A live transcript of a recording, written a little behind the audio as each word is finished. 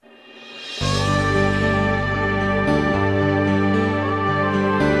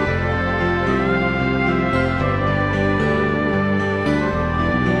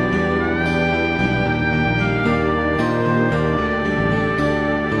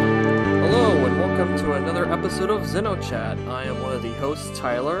welcome to another episode of XenoChat. I am one of the hosts,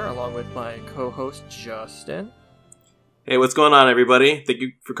 Tyler, along with my co-host, Justin. Hey, what's going on, everybody? Thank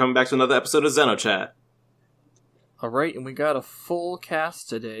you for coming back to another episode of XenoChat. Alright, and we got a full cast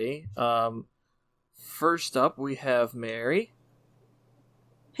today. First up, we have Mary.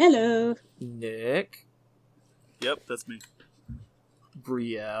 Hello. Nick. Yep, that's me.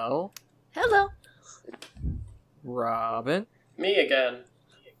 Brielle. Hello. Robin. Me again.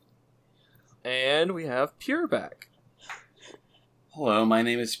 And we have Pure back. Hello, my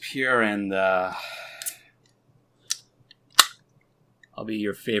name is Pure, and I'll be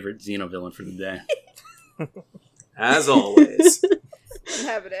your favorite Xeno villain for the day. As always. Couldn't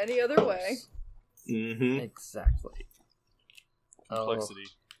have it any other way. Mm-hmm. Exactly. Complexity.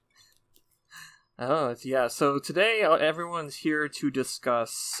 Oh, yeah. So today, everyone's here to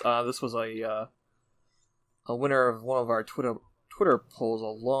discuss. This was a winner of one of our Twitter polls a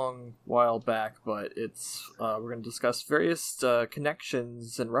long while back, but it's we're going to discuss various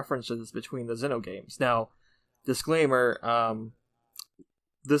connections and references between the Xeno games. Now, disclaimer: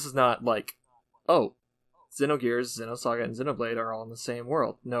 this is not like, oh, Xenogears, Xenosaga, and Xenoblade are all in the same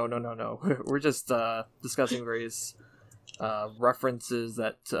world. No. We're just discussing various references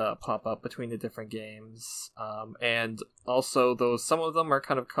that pop up between the different games, and also though some of them are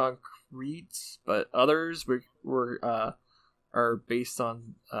kind of concrete, but others are based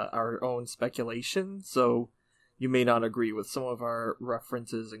on our own speculation. So you may not agree with some of our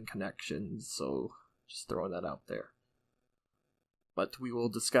references and connections. So just throwing that out there. But we will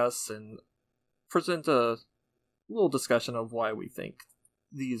discuss and present a little discussion of why we think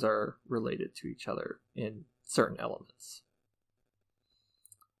these are related to each other in certain elements.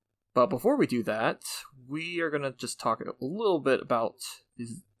 But before we do that, we are going to just talk a little bit about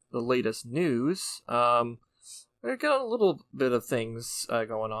the latest news. We've got a little bit of things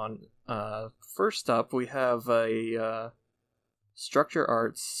going on. First up, we have a Structure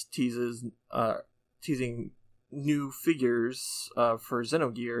Arts teasing new figures for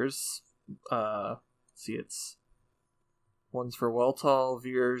Xenogears. See, it's one's for Weltall,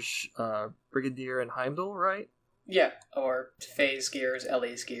 Vierge, Brigadier, and Heimdall, right? Yeah, or Faye's Gears,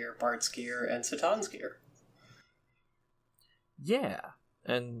 Ellie's Gear, Bart's Gear, and Satan's Gear. Yeah,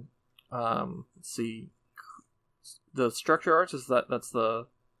 and let's see, the Structure Arts that's the.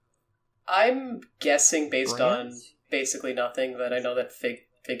 I'm guessing based brand? on basically nothing that I know that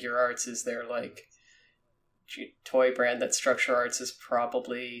Figure Arts is their like toy brand. That Structure Arts is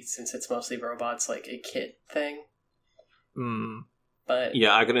probably, since it's mostly robots, like a kit thing. But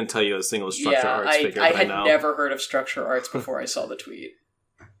Yeah, I couldn't tell you a single Structure Arts figure. I but had know. never heard of Structure Arts before I saw the tweet.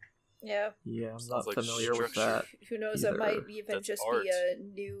 Yeah. Yeah, I'm Sounds not like familiar with structure. that. Who knows, either. it might even That's just art. be a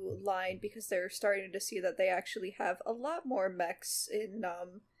new line because they're starting to see that they actually have a lot more mechs and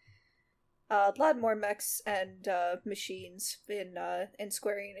machines in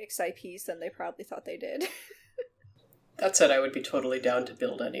Square Enix IPs than they probably thought they did. That said, I would be totally down to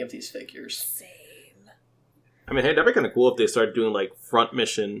build any of these figures. Same. I mean, hey, that'd be kind of cool if they started doing, like, front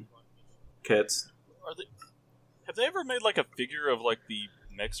mission kits. Have they ever made like a figure of like the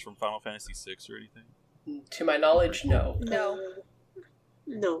mechs from Final Fantasy VI or anything? To my knowledge, no.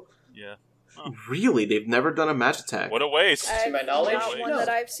 No. Yeah. Really? They've never done a Magitech? What a waste! To my knowledge, Not one no. that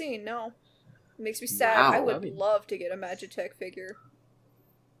I've seen, no. It makes me sad. Wow, I would I mean- love to get a Magitech figure.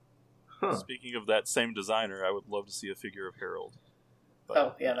 Huh. Speaking of that same designer, I would love to see a figure of Harold. But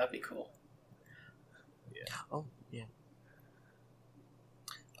Oh, yeah, that'd be cool. Oh, yeah.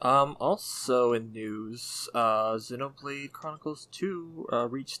 Also in news, Xenoblade Chronicles 2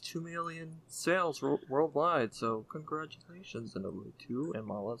 reached 2 million sales worldwide, so congratulations, Xenoblade 2 and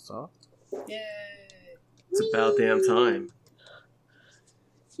Microsoft. Yay! It's about damn time.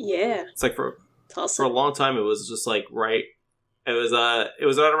 Yeah, It's like for awesome. a long time, it was just like right. It was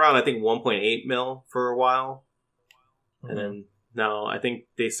right around, I think, 1.8 mil for a while, and then now I think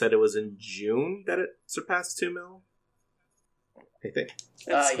they said it was in June that it surpassed 2 mil. I think.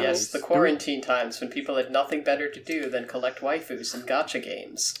 That's Yes, the nice. quarantine times when people had nothing better to do than collect waifus and gacha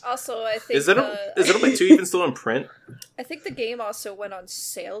games. Also, I think Is Xenoblade 2 even still in print? I think the game also went on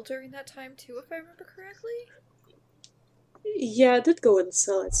sale during that time too, if I remember correctly. Yeah, it did go on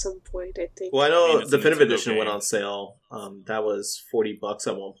sale at some point, I think. Well, I I know mean, it's a Definitive Nintendo Edition went game. on sale. That was $40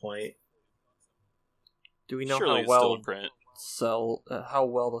 at one point. Do we know surely how it's still well in print. how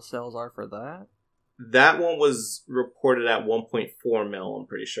well the sales are for that? That one was reported at 1.4 mil, I'm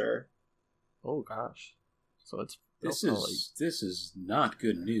pretty sure. Oh gosh, so it's This definitely- is not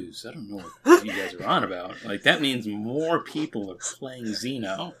good news. I don't know what you guys are on about. Like, that means more people are playing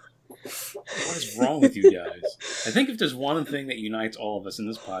Xeno. What is wrong with you guys? I think if there's one thing that unites all of us in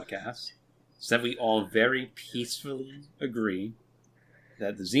this podcast, is that we all very peacefully agree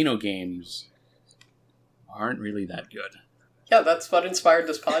that the Xeno games aren't really that good. Yeah, that's what inspired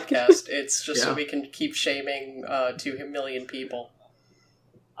this podcast. It's just so Yeah. we can keep shaming 2 million people.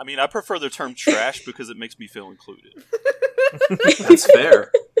 I mean, I prefer the term trash because it makes me feel included. That's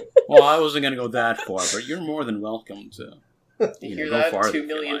fair. Well, I wasn't going to go that far, but you're more than welcome to. You hear go that, farther 2 if you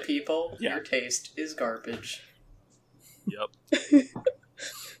million like. people? Yeah. Your taste is garbage. Yep.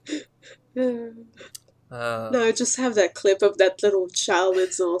 No, I just have that clip of that little child in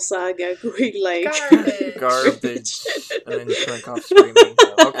Xeno Saga going like Garbage. Garbage. And then you crank off screaming.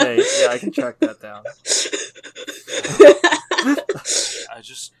 Okay, yeah, I can track that down. I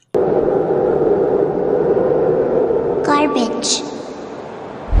just... Garbage.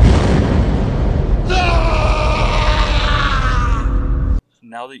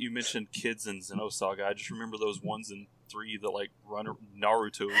 Now that you mentioned kids in Xenosaga, I just remember those 1s and 3 that, like,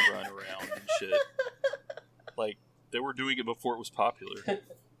 Naruto run around and shit. Like, they were doing it before it was popular.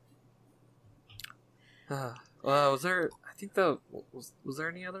 Was there? I think was there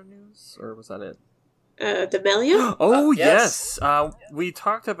any other news, or was that it? the Melia? Oh yes. yes. We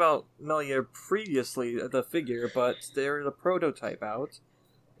talked about Melia previously, the figure, but there's a prototype out.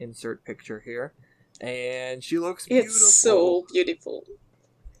 Insert picture here, and she looks beautiful. It's so beautiful.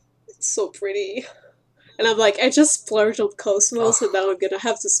 It's so pretty. And I'm like, I just splurged on Cosmos, and now I'm gonna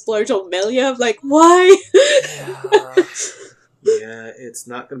have to splurge on Melia. I'm like, why? Yeah. Yeah, it's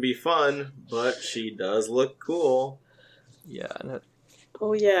not going to be fun, but she does look cool. Yeah. And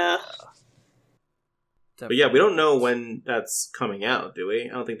Oh yeah. But yeah, we don't know when that's coming out, do we?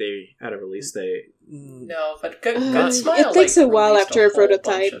 I don't think they had a release date. No, but Good It Smile takes a while released after a whole bunch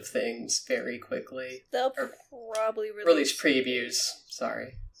prototype. of things very quickly. They'll Or probably Release previews.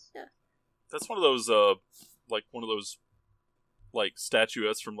 Sorry. That's one of those, like,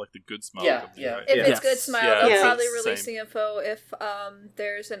 statuettes from, like, the Good Smile Yeah, company, yeah. right? If Yeah. it's Good Smile, Yeah, they'll yeah. probably Same. release the info if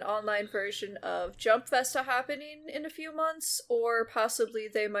there's an online version of Jump Festa happening in a few months, or possibly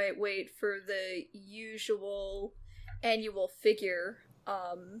they might wait for the usual annual figure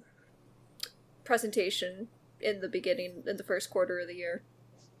presentation in the first quarter of the year.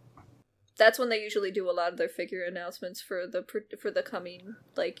 That's when they usually do a lot of their figure announcements for the coming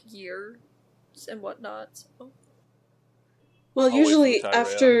year and whatnot. So. Well, I'll wait for usually the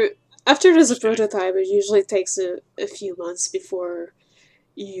Tyrell. after there's a Just kidding. prototype, it usually takes a few months before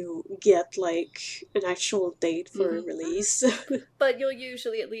you get like an actual date for Mhm. release. But you'll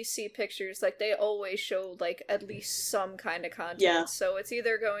usually at least see pictures. They always show at least some kind of content. Yeah. So it's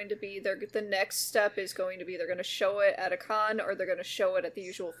either going to be the next step is going to be they're going to show it at a con, or they're going to show it at the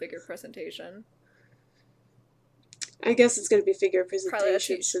usual figure presentation. I guess it's gonna be figure Probably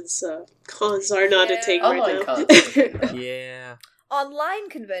presentation that's- since cons are not a Yeah. thing Online right now. cons are a thing now. Yeah. Online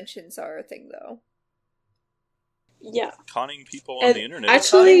conventions are a thing, though. Yeah. Conning people on And the internet.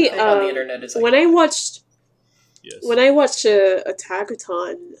 actually, Conning on the internet is when I watched Yes.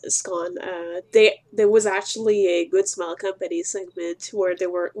 Attack-a-Thon SCON, there was actually a Good Smile Company segment where they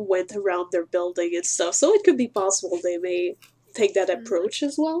went around their building and stuff. So it could be possible they may take that approach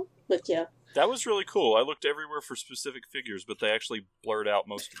as well. But yeah. That was really cool. I looked everywhere for specific figures, but they actually blurred out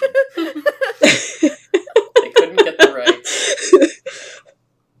most of them. They couldn't get the rights.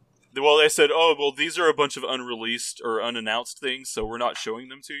 Well, they said, "Oh, well, these are a bunch of unreleased or unannounced things, so we're not showing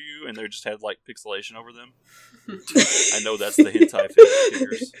them to you," and they just had pixelation over them. I know that's the hentai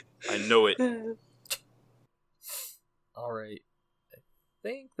figures. I know it. All right. I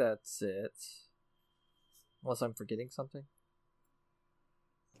think that's it. Unless I'm forgetting something.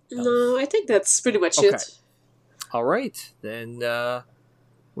 No, I think that's pretty much Okay. it. All right, then.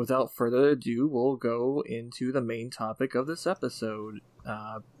 Without further ado, we'll go into the main topic of this episode.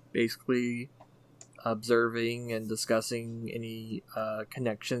 Basically, observing and discussing any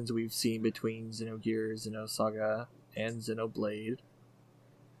connections we've seen between Xenogears, Xenosaga, and Xenoblade.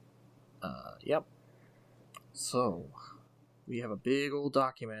 Yep. So, we have a big old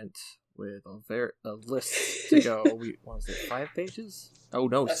document with a list to go. What was it, 5 pages? Oh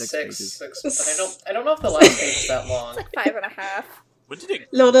no, 6 pages. Six. But I don't know if the last page is that long. It's 5.5. When did it?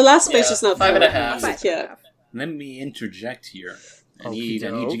 No, the last page Yeah, is not 5.5. long. Yeah. Let me interject here. I Okie need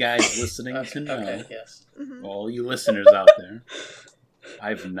doke. you guys listening to know, Okay, yes. Mhm. all you listeners out there,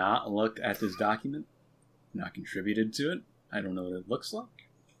 I've not looked at this document, not contributed to it. I don't know what it looks like,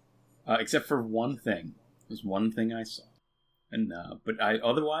 except for one thing. There's one thing I saw, and but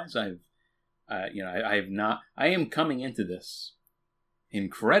otherwise I have not. I am coming into this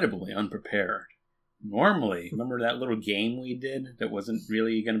incredibly unprepared. Normally, remember that little game we did that wasn't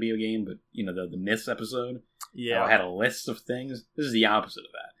really going to be a game, but the Myths episode? Yeah. I had a list of things. This is the opposite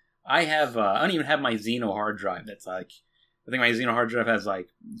of that. I don't even have my Xeno hard drive. That's like, I think my Xeno hard drive has like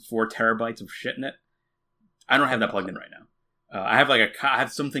 4 terabytes of shit in it. I don't have that plugged in right now. I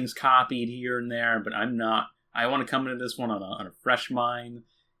have some things copied here and there, but I'm not. I want to come into this one on a fresh mind.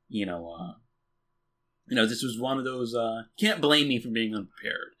 This was one of those. Can't blame me for being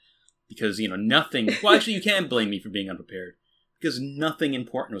unprepared, because nothing. Well, actually, you can blame me for being unprepared because nothing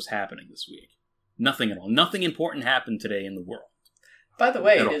important was happening this week. Nothing at all. Nothing important happened today in the world. By the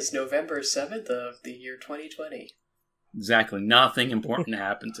way, it is November 7th of the year 2020. Exactly. Nothing important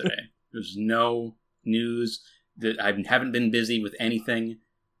happened today. There's no news. That I haven't been busy with anything.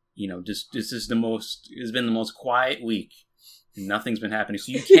 This is it's been the most quiet week, and nothing's been happening.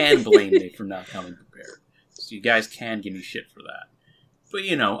 So you can blame me for not coming prepared. So you guys can give me shit for that. But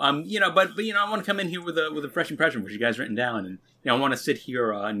I want to come in here with a fresh impression, which you guys written down, and I want to sit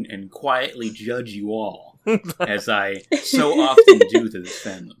here and quietly judge you all as I so often do to this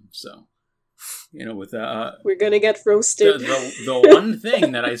fandom. So, with we're gonna get roasted. The one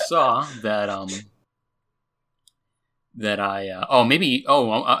thing that I saw that let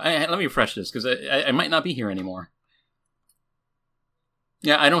me refresh this because I might not be here anymore.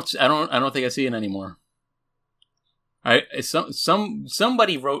 Yeah, I don't think I see it anymore.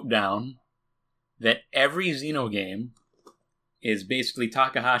 Somebody wrote down that every Xeno game is basically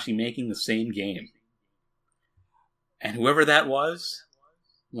Takahashi making the same game, and whoever that was,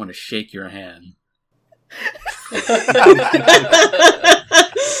 I want to shake your hand.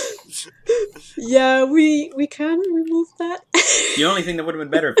 Yeah, we can remove that. The only thing that would have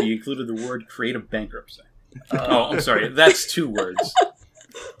been better if you included the word creative bankruptcy. I'm sorry, that's 2 words.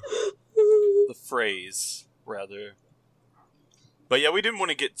 The phrase, rather. But yeah, we didn't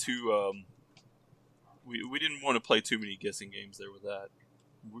want to get too, we didn't want to play too many guessing games there with that.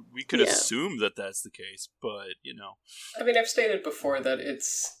 We could assume that that's the case, but, I mean, I've stated before that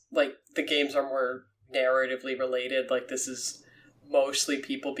it's, like, the games are more narratively related. Like, this is mostly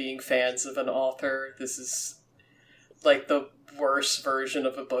people being fans of an author. This is, like, the worst version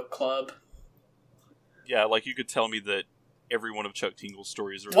of a book club. Yeah, like, you could tell me that every one of Chuck Tingle's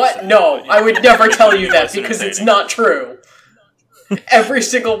stories are... What? No, I would never tell you that, because it's not true. Every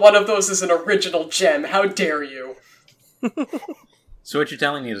single one of those is an original gem. How dare you? So what you're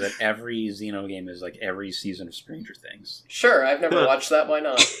telling me is that every Xeno game is like every season of Stranger Things. Sure, I've never watched that. Why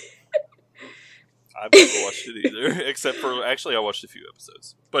not? I've never watched it either, except for, actually, I watched a few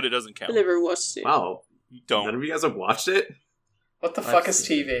episodes, but it doesn't count. I never watched it. Wow. You don't. None of you guys have watched it? What the fuck is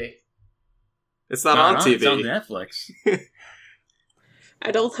TV? It's not on TV. It's on Netflix.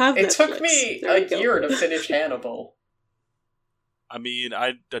 I don't have Netflix. It took me a year to finish Hannibal. I mean,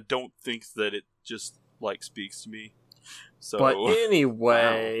 I don't think that it just, like, speaks to me. So. But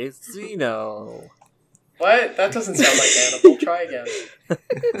anyway, Xeno. What? That doesn't sound like Hannibal. Try again.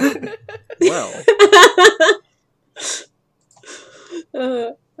 Well.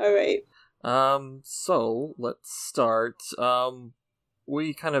 Alright. So, let's start.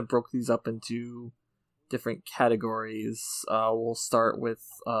 We kind of broke these up into different categories. We'll start with,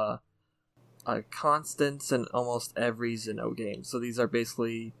 constants in almost every Xeno game. So these are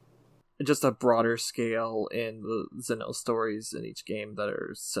basically just a broader scale in the Xeno stories in each game that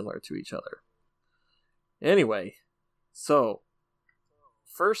are similar to each other. Anyway, so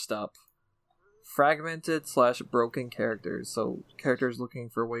first up, fragmented / broken characters. So characters looking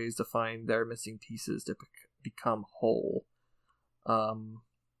for ways to find their missing pieces to become whole. Let's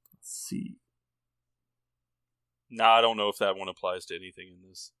see. Nah, I don't know if that one applies to anything in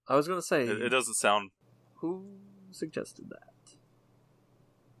this. I was gonna say it doesn't sound. Who suggested that?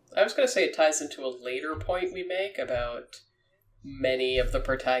 I was going to say it ties into a later point we make about many of the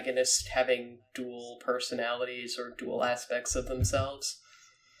protagonists having dual personalities or dual aspects of themselves.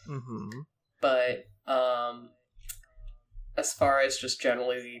 Mm-hmm. But as far as just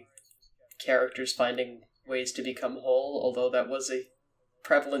generally characters finding ways to become whole, although that was a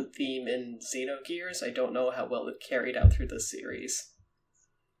prevalent theme in Xenogears, I don't know how well it carried out through the series.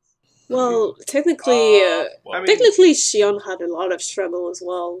 Well, technically, Shion had a lot of struggle as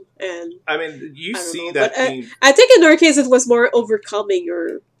well, and I mean, you see know, that. I think in her case, it was more overcoming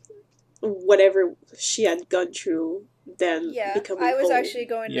or whatever she had gone through than becoming I was whole. actually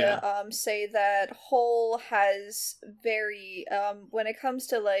going to say that whole has very when it comes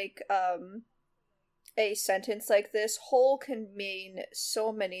to like a sentence like this, whole can mean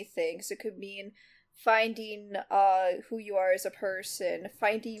so many things. It could mean finding who you are as a person,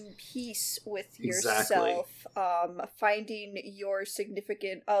 finding peace with yourself, finding your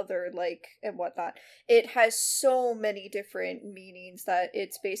significant other, like, and whatnot. It has so many different meanings that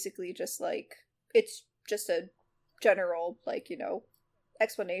it's basically just like, it's just a general, like,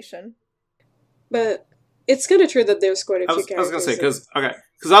 explanation. But it's kind of true that there's quite a I few was characters. gonna say because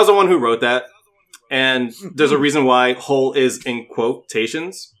I was the one who wrote that, and there's a reason why "whole" is in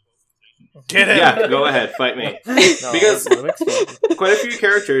quotations. Get him! Yeah, go ahead, fight me. No, Because- that makes sense. Quite a few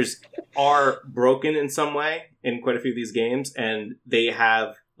characters are broken in some way in quite a few of these games, and they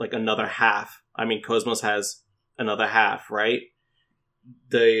have like another half. I mean, Cosmos has another half, right?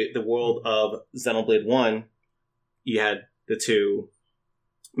 The world of Xenoblade 1, you had the two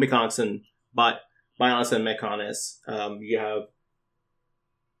Mechanics and Bionis and Mechonis. You have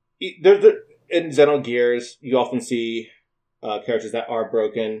in Xenogears, you often see characters that are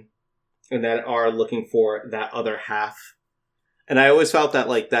broken and that are looking for that other half. And I always felt that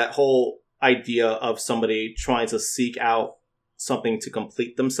like that whole idea of somebody trying to seek out something to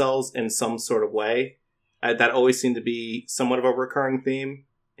complete themselves in some sort of way, that always seemed to be somewhat of a recurring theme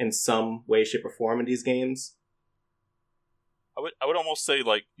in some way, shape, or form in these games. I would almost say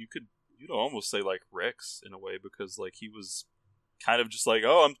like you'd almost say like Rex in a way, because like he was kind of just like,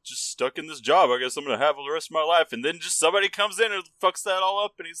 oh, I'm just stuck in this job, I guess I'm gonna have the rest of my life, and then just somebody comes in and fucks that all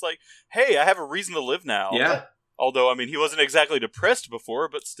up, and he's like, hey, I have a reason to live now. Yeah. Although, I mean, he wasn't exactly depressed before,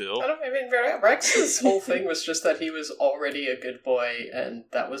 but still. I mean, Rex's whole thing was just that he was already a good boy, and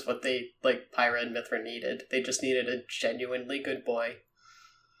that was what they, like, Pyra and Mithra needed. They just needed a genuinely good boy.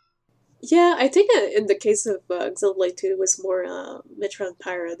 Yeah, I think in the case of Xenoblade 2, it was more Mithra and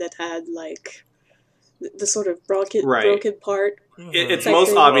Pyra that had, like, the sort of broken part. It's Like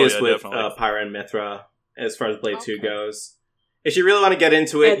most the- obvious Oh, yeah, with definitely. Pyra and Mithra as far as Blade 2 Okay. goes. If you really want to get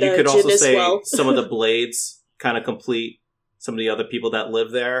into it, And, you could Jin also as say well. some of the Blades kind of complete some of the other people that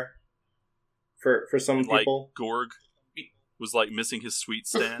live there for some Like people. Gorg was like missing his sweet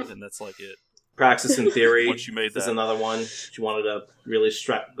stand, and that's like it. Praxis in Theory Once you made is that. another one. She wanted to really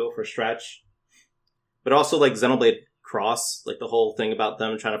go for a stretch. But also like Xenoblade Cross, like the whole thing about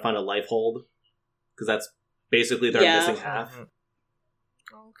them trying to find a life hold, because that's basically their Yeah. missing half.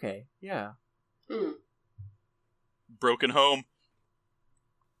 Okay, yeah. Broken home.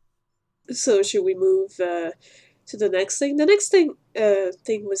 So should we move to the next thing? The next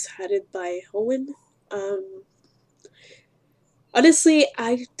thing was headed by Owen. Honestly,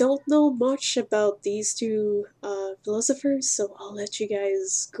 I don't know much about these two philosophers, so I'll let you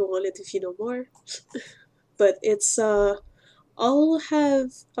guys go on it if you know more. But it's all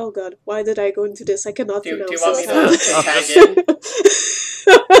have. Oh God, why did I go into this? I cannot Do you pronounce want me this. to tag in?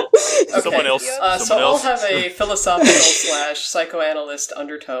 Okay. Someone else. So So Someone all else. have a philosophical / psychoanalyst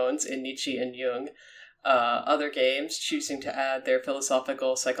undertones in Nietzsche and Jung. Other games choosing to add their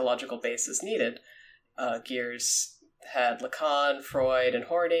philosophical, psychological basis needed. Gears had Lacan, Freud, and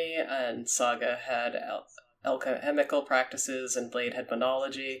Horny, and Saga had alchemical practices, and Blade had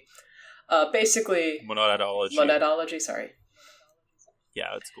monology. Basically, Monadology. monadology, sorry.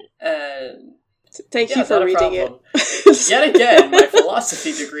 Yeah, it's cool. And Thank yeah, you for not a reading problem. it. Yet again, my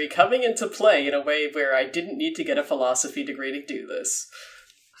philosophy degree coming into play in a way where I didn't need to get a philosophy degree to do this.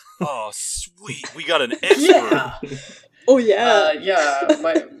 Oh, sweet. We got an expert. Yeah! Oh yeah.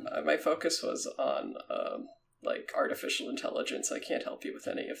 My focus was on, like, artificial intelligence. I can't help you with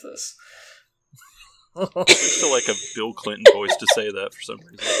any of this. There's still like a Bill Clinton voice to say that for some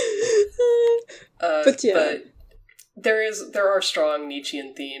reason. But yeah. But there are strong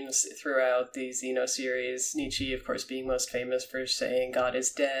Nietzschean themes throughout the Xeno series. Nietzsche, of course, being most famous for saying God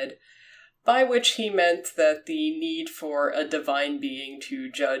is dead, by which he meant that the need for a divine being to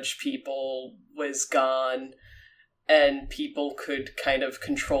judge people was gone, and people could kind of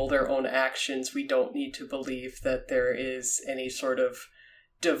control their own actions. We don't need to believe that there is any sort of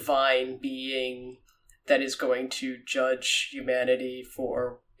divine being that is going to judge humanity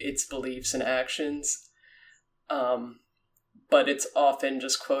for its beliefs and actions. But it's often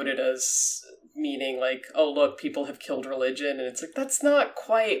just quoted as meaning like, oh look, people have killed religion, and it's like, that's not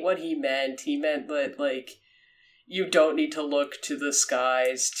quite what he meant. He meant that, like, you don't need to look to the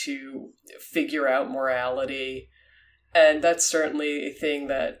skies to figure out morality. And that's certainly a thing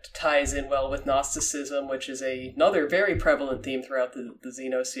that ties in well with Gnosticism, which is another very prevalent theme throughout the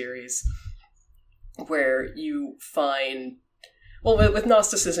Xeno series, where you find... Well, with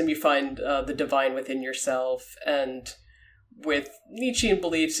Gnosticism, you find the divine within yourself, and with Nietzschean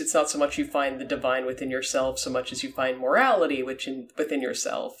beliefs, it's not so much you find the divine within yourself, so much as you find morality within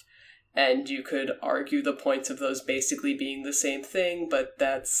yourself. And you could argue the points of those basically being the same thing, but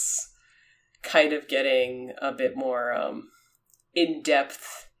that's kind of getting a bit more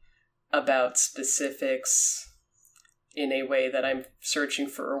in-depth about specifics in a way that I'm searching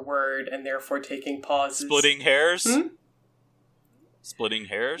for a word and therefore taking pauses. Splitting hairs? Hmm? Splitting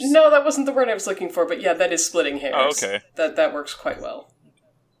hairs? No, that wasn't the word I was looking for, but yeah, that is splitting hairs. Oh, okay. That works quite well.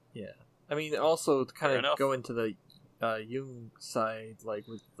 Yeah. I mean, also to kind Fair of enough. go into the Jung side, like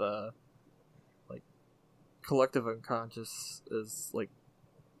with the like collective unconscious is like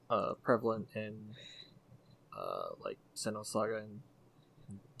prevalent in like Xenosaga and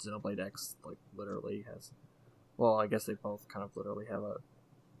Xenoblade X, like literally has. Well, I guess they both kind of literally have a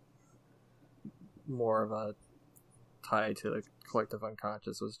more of a tie to the collective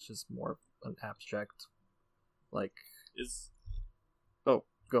unconscious, was just more an abstract, like. Oh,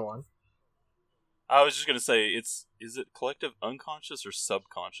 go on. I was just gonna say, is it collective unconscious or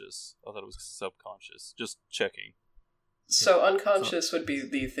subconscious? I thought it was subconscious. Just checking. So unconscious would be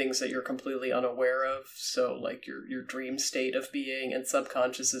the things that you're completely unaware of, so like your dream state of being, and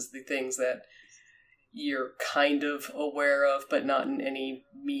subconscious is the things that you're kind of aware of, but not in any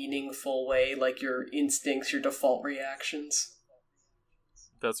meaningful way, like your instincts, your default reactions.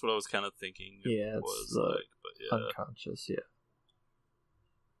 That's what I was kind of thinking. Yeah, it's was like, but yeah. Unconscious, yeah.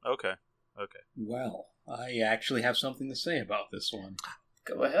 Okay. Well, I actually have something to say about this one.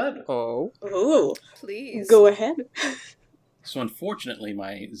 Go ahead. Oh. Oh, Please. go ahead. So unfortunately,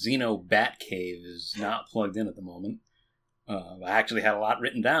 my Xeno Bat Cave is not plugged in at the moment. I actually had a lot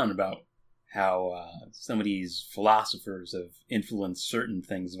written down about how some of these philosophers have influenced certain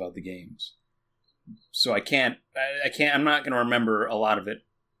things about the games. So I'm not going to remember a lot of it.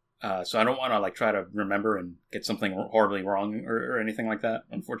 So I don't want to like try to remember and get something horribly wrong or anything like that,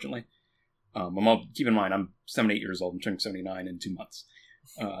 unfortunately. Keep in mind, I'm 78 years old. I'm turning 79 in 2 months.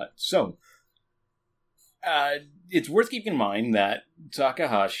 It's worth keeping in mind that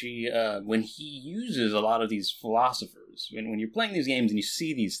Takahashi, when he uses a lot of these philosophers, when you're playing these games and you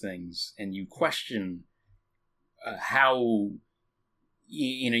see these things and you question how,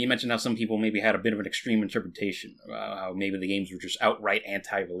 you mentioned how some people maybe had a bit of an extreme interpretation, how maybe the games were just outright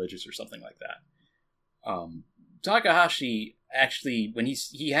anti-religious or something like that. Takahashi actually, when he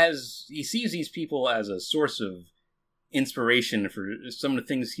sees these people as a source of inspiration for some of the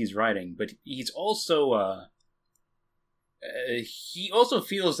things he's writing, but he's also he also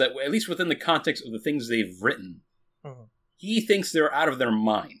feels that, at least within the context of the things they've written, he thinks they're out of their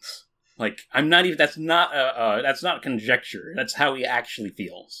minds. Like, I'm not even. That's not conjecture. That's how he actually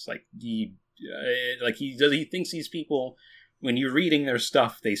feels. Like he thinks these people, when you're reading their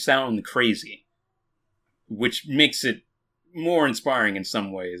stuff, they sound crazy, which makes it more inspiring in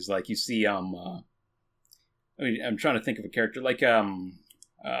some ways. Like you see, I'm trying to think of a character like Utic,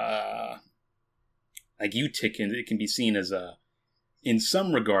 and it can be seen as in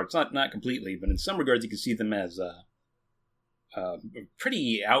some regards, not completely, but in some regards, you can see them as a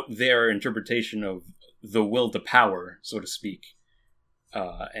pretty out there interpretation of the will to power, so to speak.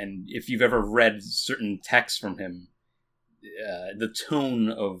 And if you've ever read certain texts from him, the tone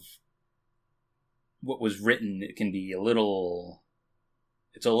of what was written, it can be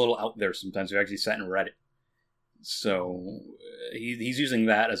it's a little out there sometimes. I've actually sat and read it. So he's using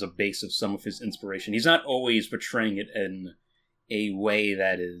that as a base of some of his inspiration. He's not always portraying it in a way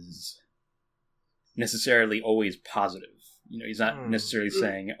that is necessarily always positive. He's not necessarily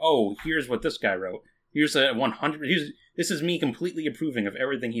saying, "Oh, here's what this guy wrote. Here's a 100. This is me completely approving of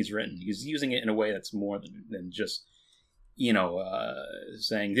everything he's written." He's using it in a way that's more than just,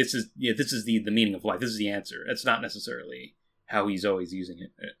 saying this is the meaning of life. This is the answer. That's not necessarily how he's always using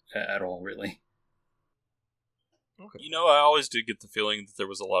it at all, really. Okay. I always did get the feeling that there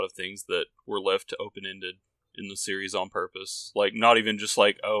was a lot of things that were left open-ended in the series on purpose. Like, not even just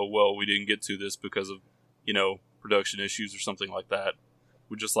like, oh, well, we didn't get to this because of, production issues or something like that.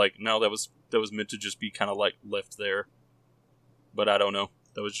 We're just like, no, that was meant to just be kind of like left there. But I don't know.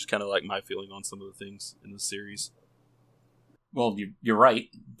 That was just kind of like my feeling on some of the things in the series. Well, you're right,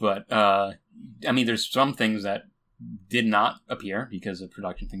 but there's some things that did not appear because of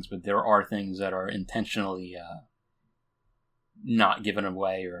production things, but there are things that are intentionally not given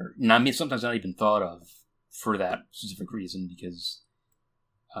away, or sometimes not even thought of for that specific reason, because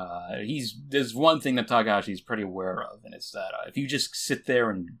there's one thing that Takahashi is pretty aware of, and it's that if you just sit there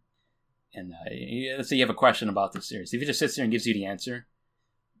and let's say you have a question about this series, if he just sits there and gives you the answer,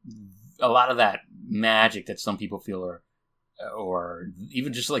 a lot of that magic that some people feel, or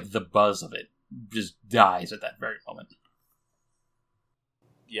even just like the buzz of it, just dies at that very moment.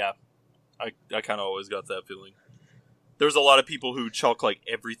 Yeah, I kind of always got that feeling. There's a lot of people who chalk like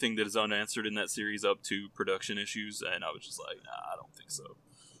everything that is unanswered in that series up to production issues, and I was just like, nah, I don't think so.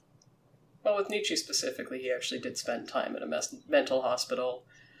 Well, with Nietzsche specifically, he actually did spend time in a mental hospital,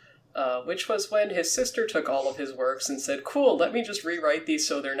 which was when his sister took all of his works and said, "Cool, let me just rewrite these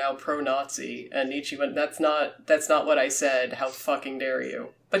so they're now pro-Nazi." And Nietzsche went, "That's not what I said. How fucking dare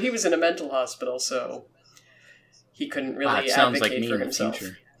you?" But he was in a mental hospital, so he couldn't really advocate for himself.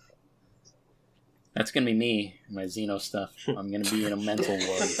 That's gonna be me, my Xeno stuff. I'm gonna be in a mental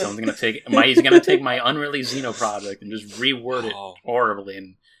ward. Someone's gonna take he's gonna take my unreleased Xeno project and just reword it horribly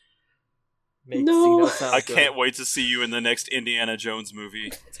and Make No. Xeno sound I good. can't wait to see you in the next Indiana Jones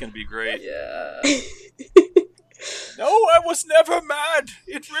movie. It's gonna be great. Yeah. No, I was never mad.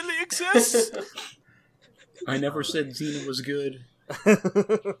 It really exists. I never said Xena was good.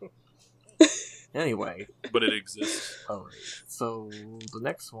 Anyway, But it exists. alright. So the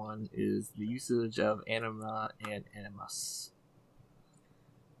next one is the usage of anima and animus.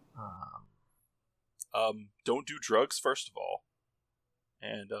 Don't do drugs, first of all.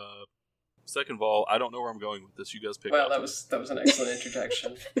 And second of all, I don't know where I'm going with this. You guys pick Well, up. that was an excellent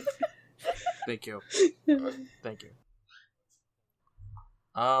interjection. Thank you. Thank you.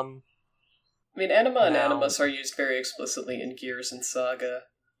 I mean, anima and Now- animus are used very explicitly in Gears and Saga.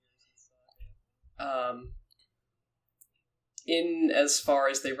 In as far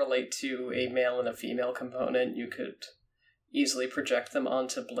as they relate to a male and a female component, you could easily project them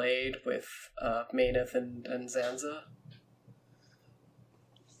onto Blade with Mayneth and Zanza.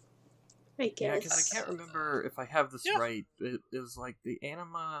 I Yeah, guess. because I can't remember if I have this Yeah. right. It was like the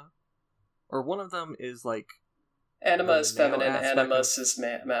anima, or one of them is like Anima The is male feminine, aspect animus is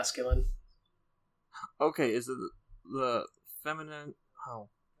masculine. okay. Is it the feminine? Oh,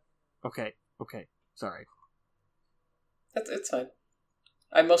 okay. Sorry. It's fine.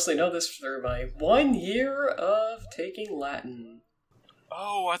 I mostly know this through my 1 year of taking Latin.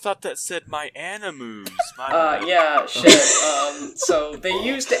 Oh, I thought that said my animus. Yeah, shit. So they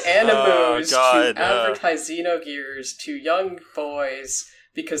used animus God, to advertise Xenogears to young boys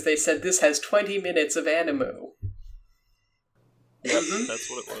because they said this has 20 minutes of animu. Yep, that's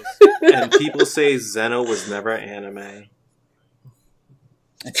what it was. And people say Zeno was never anime.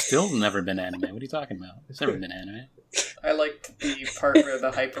 It's still never been anime. What are you talking about? It's never been anime. I liked the part where the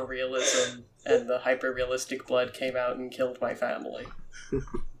hyperrealism and the hyperrealistic blood came out and killed my family.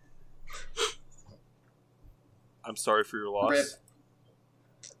 I'm sorry for your loss.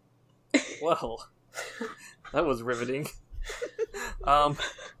 Rip. Well, that was riveting.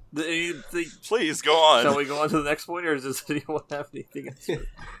 The Please go on. shall we go on to the next point, or does anyone have anything else?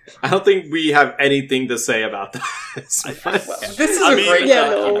 I don't think we have anything to say about this. Well, this is I a mean- great Yeah,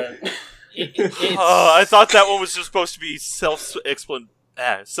 no. document. I thought that one was just supposed to be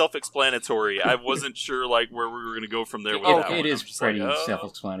self-explanatory. I wasn't sure like where we were going to go from there with that one. It is I'm just pretty like, oh.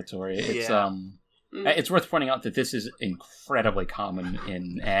 self-explanatory. It's Yeah. It's worth pointing out that this is incredibly common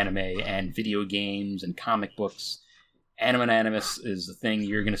in anime and video games and comic books. Anime and animus is the thing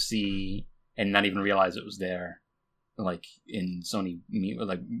you're going to see and not even realize it was there. Like in so many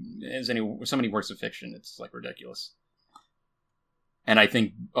works of fiction, it's like ridiculous. And I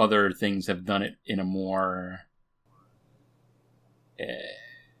think other things have done it in a more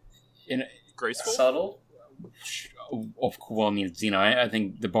Graceful? Subtle? well, I mean, Xeno. I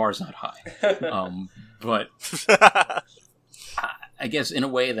think the bar's not high, but I guess in a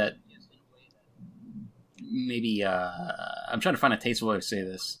way that maybe I'm trying to find a tasteful way to say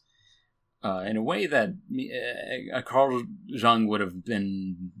this. In a way that Carl Jung would have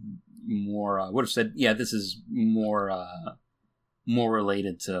been more would have said, yeah, this is more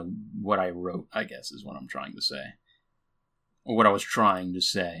related to what I wrote, I guess, is what I'm trying to say. Or what I was trying to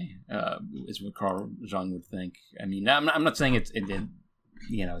say is what Carl Jung would think. I mean, I'm not saying it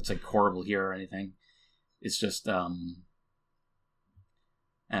it's like horrible here or anything. It's just, and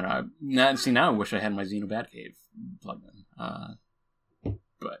now I wish I had my Xeno Batcave plugged in.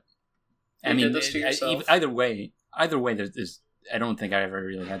 But I You mean, did this to yourself. either way, there's I don't think I ever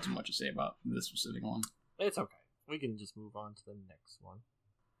really had too much to say about this specific one. It's okay. We can just move on to the next one.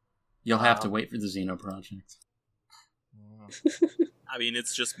 You'll have to wait for the Xeno project. I mean,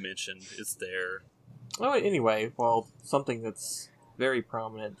 it's just mentioned. It's there. Oh, anyway, well, something that's very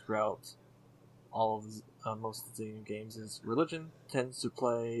prominent throughout all of most of the Xeno games is religion tends to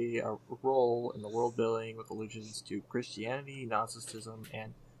play a role in the world building with allusions to Christianity, Gnosticism,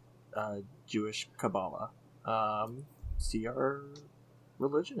 and Jewish Kabbalah. See our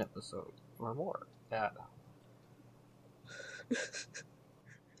religion episode or more.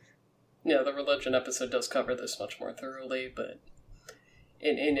 Yeah, the religion episode does cover this much more thoroughly, but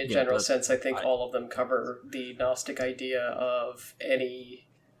in a general but sense, I think all of them cover the Gnostic idea of any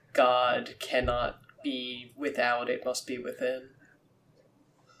god cannot be without, it must be within.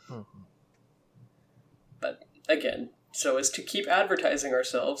 Mhm. But again, so as to keep advertising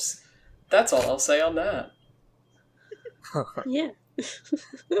ourselves, that's all I'll say on that. Yeah.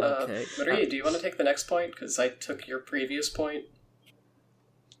 Okay. Marie, do you want to take the next point? Because I took your previous point.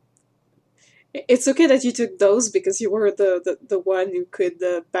 It's okay that you took those because you were the one who could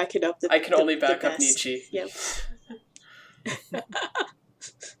back it up. I can only back up best. Nietzsche. Yeah.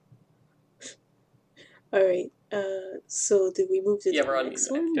 All right. So do we move to Yeah, the we're on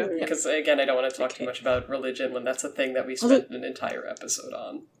next music. one? Yeah, or- because again, I don't want to talk too Okay. much about religion when that's a thing that we Although- spent an entire episode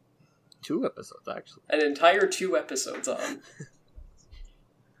on. 2 episodes, actually. An entire 2 episodes on.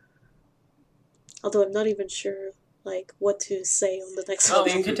 Although I'm not even sure like what to say on the next Well,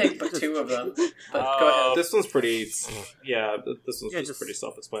 one. you can take but 2 of them. But go ahead. This one's pretty. Yeah, this one's Yeah, just just- pretty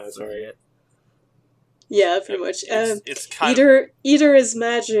self-explanatory. Yeah, pretty much. It's kind of Either is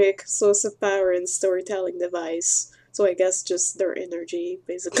magic, source of power, and storytelling device. So I guess just their energy,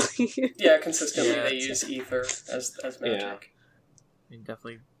 basically. Yeah, consistently Yeah, they it's- use ether as magic. I mean,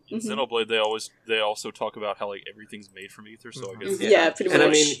 definitely. in Xenoblade. They also talk about how like everything's made from ether. So I guess Yeah, pretty And much.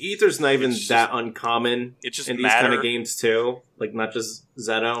 I mean, ether's not even It's just- that uncommon it's just in these kind matter. of games too. Like not just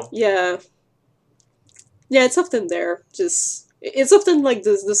Zeno. Yeah. Yeah, it's often there. It's often like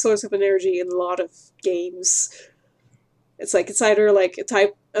the source of energy in a lot of games. It's either like a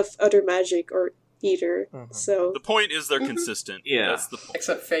type of other magic or ether. Mhm. So The point is they're consistent. Yeah. That's the point.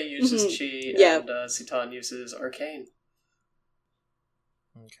 Except Faye uses Mhm. chi Yeah. and Citan uses arcane.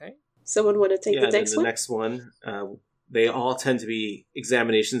 Okay. someone want to take Yeah, the and then next the one? next one, they all tend to be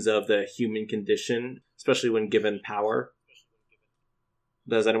examinations of the human condition, especially when given power.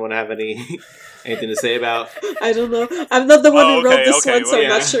 Does anyone have anything to say about? I don't know. I'm not the one Oh, who wrote okay, this okay, one, so well, I'm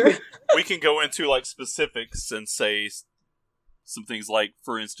not yeah. sure. We can go into like specifics and say some things like,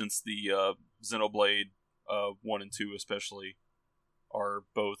 for instance, the Xenoblade 1 and 2 especially are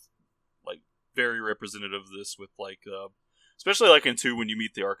both like very representative of this with like especially like in 2 when you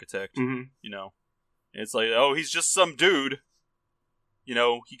meet the architect, Mm-hmm. you know. And it's like, oh, he's just some dude. You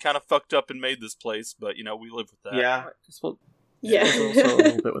know, he kind of fucked up and made this place, but you know, we live with that. Yeah, Well, Yeah. there's also a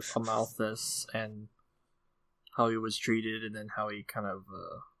little bit with Amalthus and how he was treated, and then how he kind of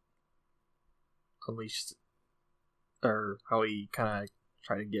unleashed, or how he kind of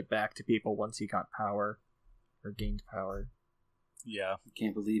tried to get back to people once he got power or gained power. Yeah. I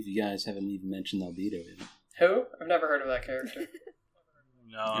can't believe you guys haven't even mentioned Albedo yet. Who? I've never heard of that character.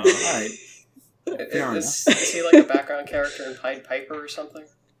 No. Alright. Fair Is he like a background character in Pied Piper or something?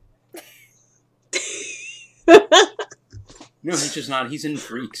 No, he's just not. He's in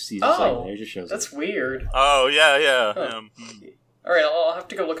Freaks. He's Oh, just like there. He just shows That's up. weird. Oh, yeah, yeah. Huh. Alright, I'll have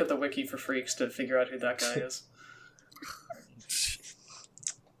to go look at the wiki for Freaks to figure out who that guy is.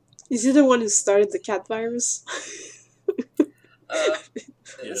 Is he the one who started the cat virus?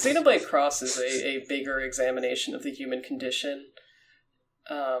 Yes. Xenoblade Cross is a bigger examination of the human condition,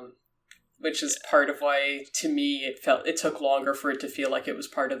 which is part of why, to me, it took longer for it to feel like it was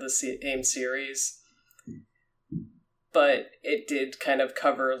part of the same series. But it did kind of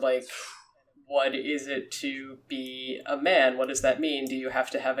cover, like, what is it to be a man? What does that mean? Do you have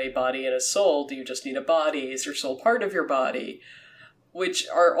to have a body and a soul? Do you just need a body? Is your soul part of your body? Which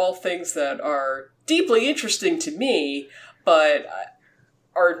are all things that are deeply interesting to me, but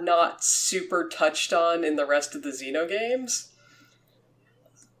are not super touched on in the rest of the Xeno games.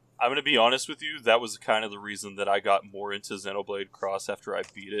 I'm going to be honest with you, that was kind of the reason that I got more into Xenoblade Cross after I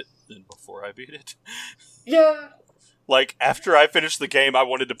beat it than before I beat it. Yeah, Like, after I finished the game, I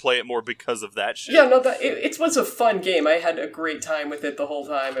wanted to play it more because of that shit. yeah, no, it was a fun game. I had a great time with it the whole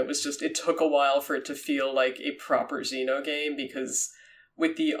time. It was just, it took a while for it to feel like a proper Xeno game, because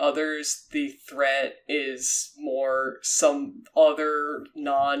with the others, the threat is more some other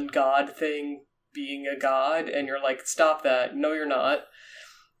non-god thing being a god, and you're like, stop that. No, you're not.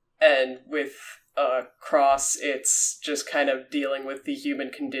 And with Cross, it's just kind of dealing with the human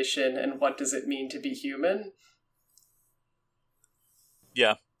condition and what does it mean to be human.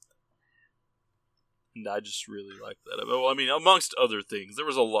 Yeah. And I just really liked that. Well, I mean, amongst other things, there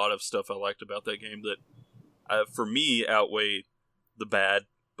was a lot of stuff I liked about that game that, for me, outweighed the bad.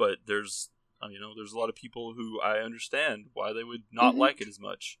 But there's a lot of people who I understand why they would not like it as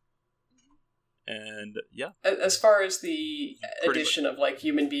much. And yeah, As far as the Pretty addition of like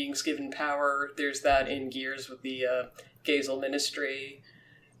human beings given power, there's that in Gears with the Gazel Ministry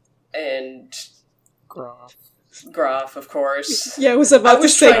and Graf, of course. Yeah, I was about I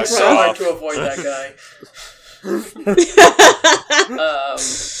was to say trying so Graf. hard to avoid that guy.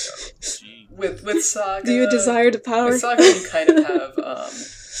 gee. With Saga, Do you desire the power? with Saga, you kind of have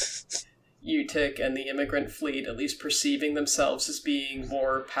Utic and the immigrant fleet at least perceiving themselves as being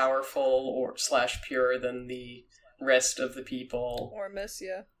more powerful or / pure than the rest of the people. Ormus,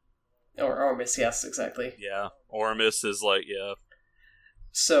 yeah. Or Ormus, yes, exactly. Yeah, Ormus is like, yeah.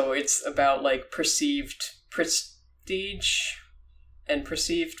 So it's about like perceived prestige And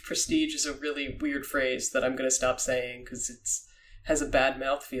perceived prestige is a really weird phrase that I'm going to stop saying because it has a bad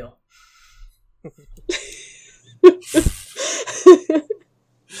mouthfeel.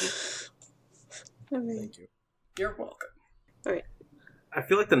 Thank you. You're welcome. I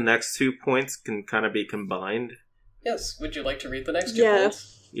feel like the next 2 points can kind of be combined. Yes, would you like to read the next 2 Yeah.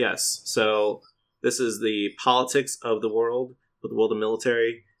 points? Yes. So this is the politics of the world, with the world and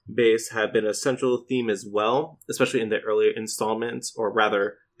military base have been a central theme as well, especially in the earlier installments, or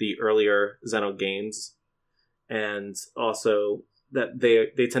rather the earlier Xeno games. And also that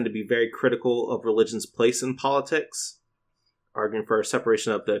they tend to be very critical of religion's place in politics, arguing for a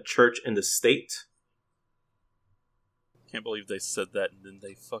separation of the church and the state. Can't believe they said that, and then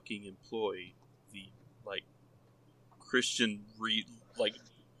they fucking employ the Christian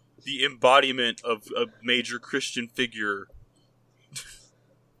the embodiment of a major Christian figure.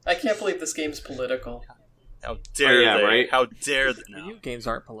 I can't believe this game's political. How dare they? Right? How dare they? New games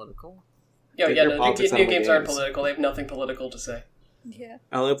aren't political. They're No, politics new on the games aren't games. political. They have nothing political to say. Yeah.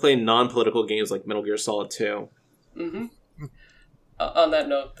 I only play non-political games like Metal Gear Solid 2. Mm-hmm. On that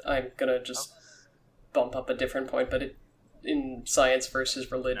note, I'm gonna just bump up a different point, but in science versus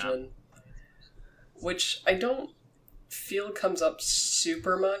religion, which I don't feel comes up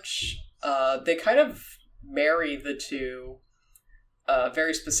super much. They kind of marry the two,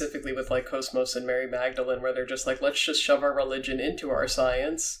 very specifically with like Cosmos and Mary Magdalene, where they're just like, let's just shove our religion into our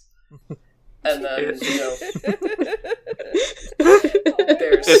science, and then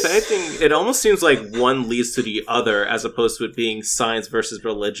there's If anything, it almost seems like one leads to the other, as opposed to it being science versus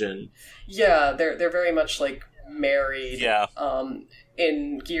religion. yeah, they're very much like married. Yeah.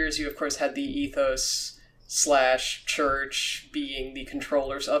 In Gears, you of course had the ethos / church being the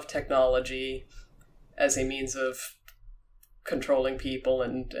controllers of technology as a means of controlling people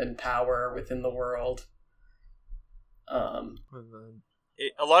and power within the world.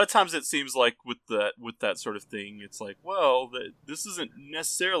 A lot of times it seems like with that sort of thing, it's like, well, this isn't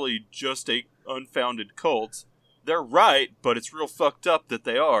necessarily just a unfounded cult. They're right, but it's real fucked up that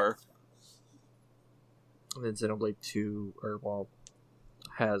they are. And then Xenoblade 2,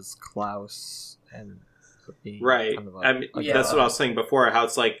 has Klaus and being Right. kind of I mean, Yeah. that's what I was saying before, how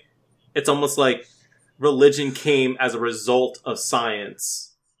it's almost like religion came as a result of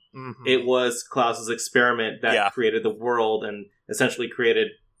science. Mhm. It was Klaus's experiment that Yeah. created the world and essentially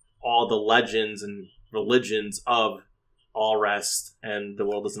created all the legends and religions of All Rest and the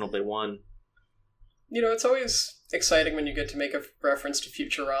world of Xenoblade 1. You know, it's always exciting when you get to make a reference to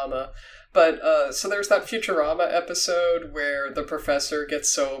Futurama. But, so there's that Futurama episode where the professor gets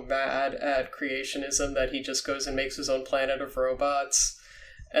so mad at creationism that he just goes and makes his own planet of robots.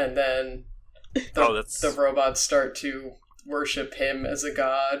 And then the robots start to worship him as a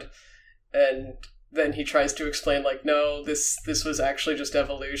god. And then he tries to explain, like, no, this was actually just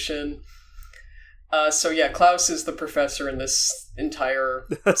evolution. So yeah, Klaus is the professor in this entire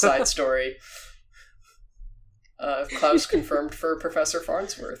side story. Klaus confirmed for Professor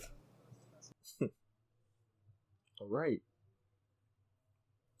Farnsworth. Alright.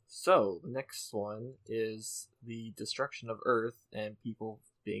 So, the next one is the destruction of Earth and people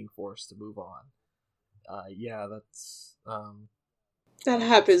being forced to move on. Yeah, that's, That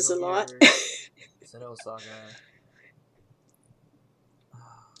happens a lot. Xenosaga.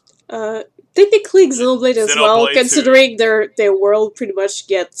 Technically Xenoblade as well, Xenoblade considering their world pretty much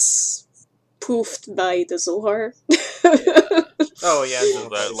gets poofed by the Zohar. Oh, yeah,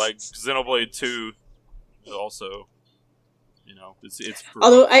 That, like, Xenoblade 2 also, you know, it's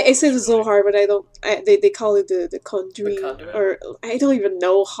Although I say the Zohar, but I don't. They call it the conduit, The conduit. or I don't even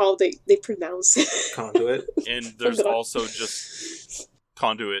know how they pronounce it. Conduit. and there's God. also just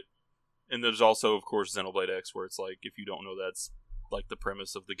Conduit, and there's also, of course, Xenoblade X, where it's like, if you don't know that's like the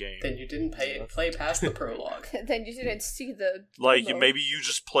premise of the game, Then you didn't play past the prologue. Then you didn't see the like demo. maybe you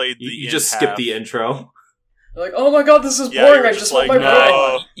just played the You end just half. skipped the intro. You're like, oh my god, this is Yeah, boring, you're I just just want like, my no.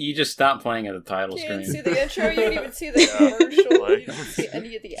 robot. You just stop playing at the title You didn't screen. see the intro, you didn't even see the Yeah. commercial, Like- you didn't see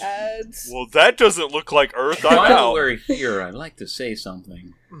any of the ads. Well, that doesn't look like Earth. I'm While out. we're here, I'd like to say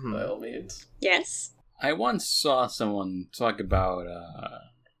something. Mhm. By all means. Yes. I once saw someone talk about,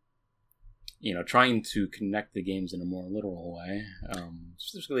 trying to connect the games in a more literal way.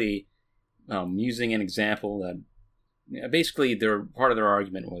 Specifically, using an example that basically part of their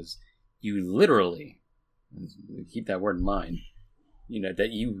argument was you literally, keep that word in mind, that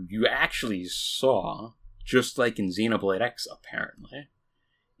you actually saw, just like in Xenoblade X, apparently,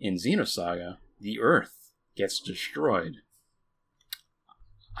 in Xenosaga, the Earth gets destroyed.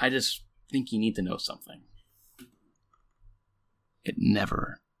 I just think you need to know something. It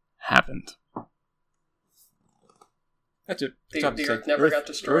never happened. That's it. The Tough to say. Earth never got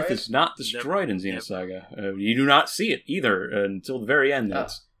destroyed? Earth is not destroyed in Xenosaga. You do not see it either until the very end. Oh.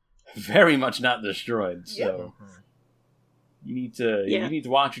 It's very much not destroyed. Yep. So you need to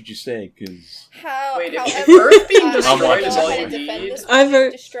watch what you say, because Wait, if However, Earth being destroyed is all I you defend need- this I've point,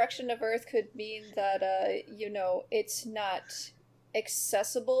 heard- destruction of Earth could mean that it's not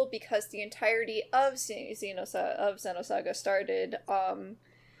accessible because the entirety of Xenosaga started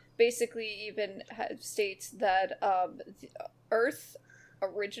basically even states that the Earth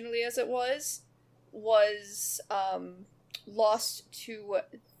originally as it was lost to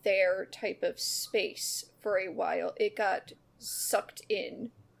their type of space for a while. It got sucked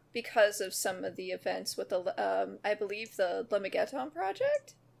in because of some of the events with the I believe the Lemageddon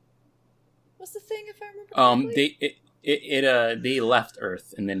project was the thing, if I remember correctly. they left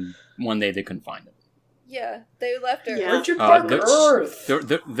Earth, and then one day they couldn't find it. Yeah, they left Earth. Yeah. Where'd you park the- Earth?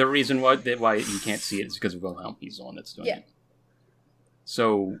 The reason why you can't see it is because Wilhelm. He's the one that's doing Yeah. it.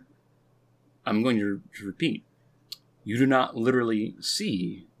 So I'm going to repeat. You do not literally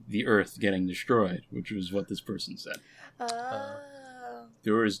see the Earth getting destroyed, which was what this person said.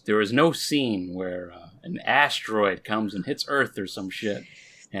 There was no scene where an asteroid comes and hits Earth or some shit,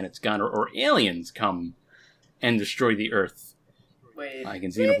 and it's gone, or aliens come and destroy the Earth. Wait. Like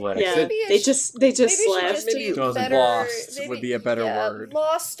in Xenoblade Yeah, X. Maybe they it just maybe it should left. just Maybe be it was better, lost maybe- would be a better word.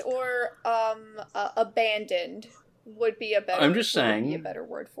 Lost or abandoned would be a better. I'm just would saying- be a better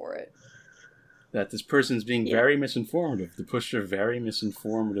word for it. That this person's being Yeah. very misinformative. To push a very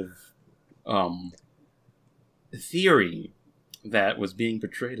misinformative theory that was being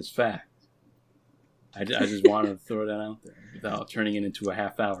portrayed as fact. I just wanted to throw that out there without turning it into a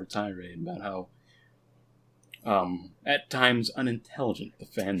half-hour tirade about how at times unintelligent the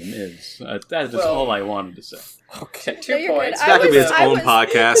fandom is. That is Well- all I wanted to say. Okay. Two No, you're good. points. I That could be was- its I own was-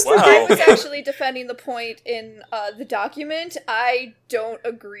 podcast. Wow. I was actually defending the point in the document. I don't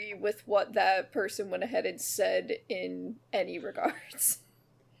agree with what that person went ahead and said in any regards.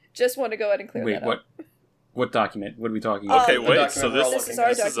 Just want to go ahead and clear Wait, that what? up. What document? What are we talking about? Okay, The wait. document So we're all This is our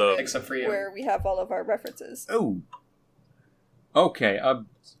looking at. document Except for you. where we have all of our references. Oh. Okay.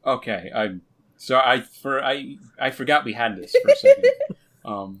 Okay. I forgot we had this for a second.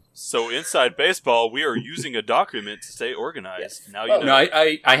 So inside baseball, we are using a document to stay organized. Yes. Now you Oh, know. No,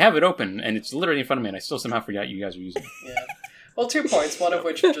 I have it open, and it's literally in front of me, and I still somehow forgot you guys were using it. Yeah. Well, 2 points. One of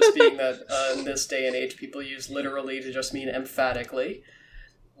which just being that in this day and age, people use literally to just mean emphatically,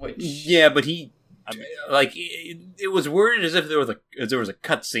 which Yeah, but he, I mean- like, it was worded as if there was a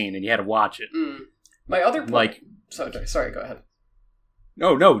cutscene, and you had to watch it. My other point. Like, Sorry. Go ahead.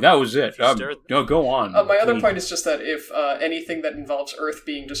 no, that was it. If you stare at- No, go on. My other please. point is just that if anything that involves Earth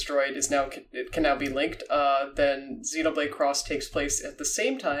being destroyed it can now be linked, then Xenoblade Cross takes place at the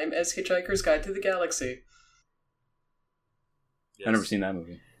same time as Hitchhiker's Guide to the Galaxy. Yes. I've never seen that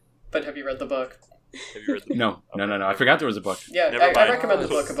movie. But have you read the book? Have you read the book? No. I forgot there was a book. Yeah, Never I mind. recommend the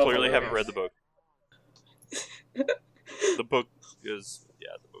book above Clearly the haven't movie. read the book. The book is... Yeah,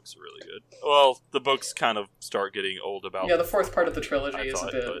 the books are really good. Well, the books kind of start getting old about... Yeah, the fourth part of the trilogy I is thought,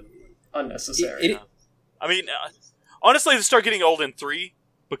 a bit but- unnecessary. I mean, honestly, they start getting old in 3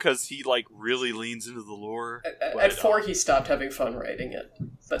 because he, like, really leans into the lore. At 4, he stopped having fun writing it.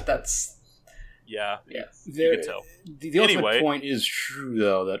 But that's... Yeah, Yeah. you can tell. The ultimate Anyway. point is true,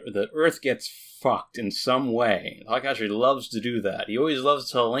 though, that Earth gets fucked in some way. Takahashi loves to do that. He always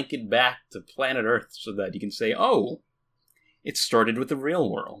loves to link it back to planet Earth so that you can say, oh, it started with the real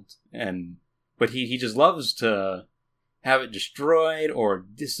world. But he just loves to have it destroyed or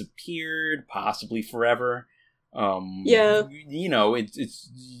disappeared, possibly forever. Yeah. You know, it's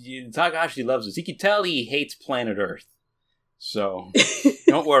Takahashi loves this. He can tell he hates planet Earth. So,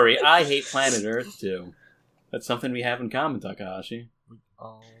 don't worry, I hate planet Earth too. That's something we have in common, Takahashi.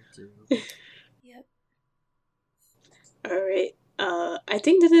 All do. Yep. Alright. I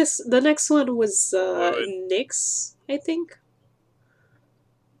think the next one was Alright. Nyx, I think.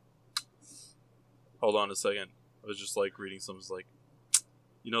 Hold on a second. I was just, like, reading something, like,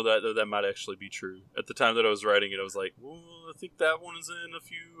 you know, that might actually be true. At the time that I was writing it, I was like, well, I think that one is in a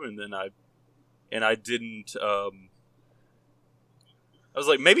few, and then I didn't, I was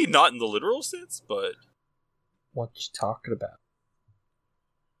like, maybe not in the literal sense, but What you talking about?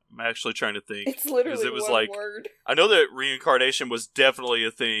 I'm actually trying to think. It's literally Because it was one like, word. I know that reincarnation was definitely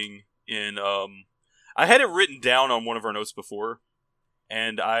a thing in, I had it written down on one of our notes before,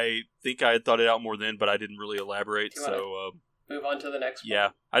 and I think I had thought it out more then, but I didn't really elaborate, Do you wanna- so, Move on to the next yeah.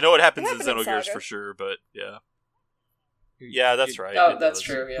 one. I know it happens It in happened in Xenogears Saga. for sure, but yeah. Yeah, that's right. Oh, it that's does.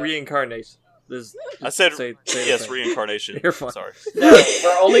 true, yeah. Reincarnation. This, I said say the yes, thing. reincarnation. You're fine. Sorry. No,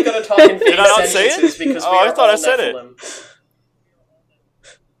 we're only going to talk in vague Did I not say it? sentences because Oh, we I are thought I all said it. Nephilim.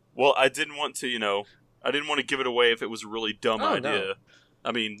 Well, I didn't want to, I didn't want to give it away if it was a really dumb Oh, idea. no.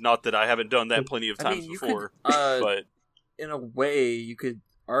 I mean, not that I haven't done that plenty of times you before, could, but in a way, you could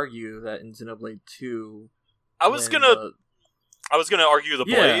argue that in Xenoblade 2, I was when gonna argue the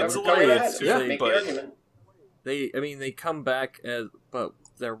Yeah, blades a Go little ahead. bit, yeah, Make the but argument. they come back but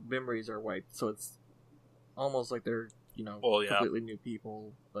their memories are wiped, so it's almost like they're, Well, yeah. completely new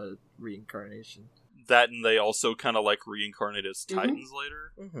people, but reincarnation. that and they also kind of like reincarnate as Mhm. Titans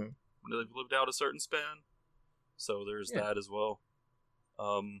later Mm-hmm. when they've lived out a certain span. So there's Yeah. that as well.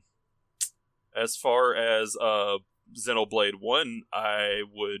 As far as Xenoblade 1, I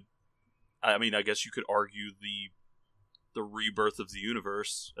guess you could argue the rebirth of the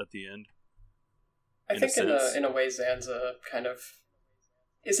universe at the end. I think sense. in a way Zanza kind of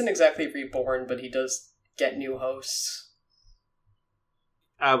isn't exactly reborn, but he does get new hosts.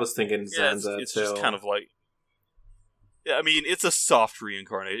 I was thinking Yeah, Zanza it's too. just kind of like, yeah, I mean, it's a soft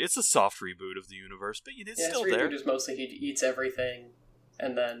reincarnate. It's a soft reboot of the universe, but it's Yeah, still his there. reboot is mostly he eats everything,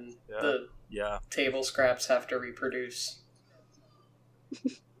 and then Yeah. the Yeah, table scraps have to reproduce.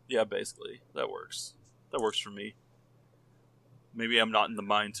 yeah, basically that works. That works for me. Maybe I'm not in the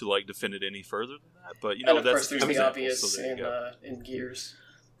mind to like defend it any further than that, but and of that's course, there's an the example, obvious so there you go. in Gears.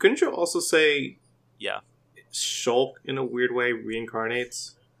 Couldn't you also say Yeah, Shulk in a weird way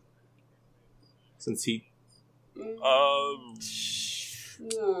reincarnates? Since he Um,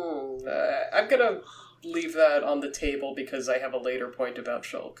 I'm gonna leave that on the table because I have a later point about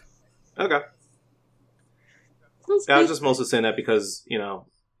Shulk. okay. Sounds Yeah, I was good. just mostly saying that because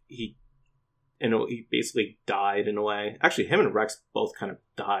he basically died in a way. Actually, him and Rex both kind of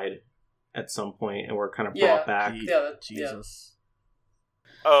died at some point and were kind of Yeah. brought back. Yeah, Jesus.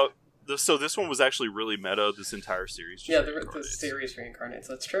 so this one was actually really meta. This entire series, just Yeah, the reincarnates. series reincarnates.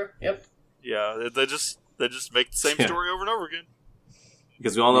 That's true. Yep. Yeah, they just make the same Yeah. story over and over again.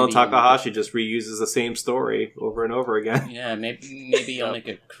 Because we all know Maybe- Takahashi just reuses the same story over and over again. Yeah, maybe I'll make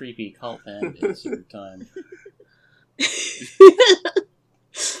a creepy cult fan base every time.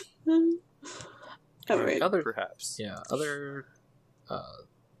 Alright. Other Perhaps. other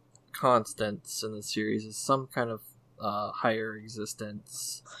constants in the series is some kind of higher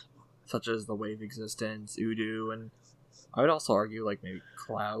existence, such as the wave existence, Udu, and I would also argue like maybe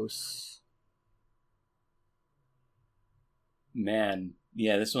Klaus. Man,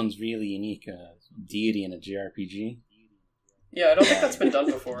 yeah, this one's really unique. Deity in a JRPG. Yeah, I don't think that's been done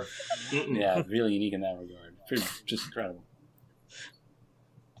before. Mm-mm. Yeah, really unique in that regard. Just incredible.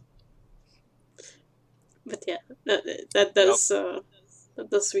 But yeah, that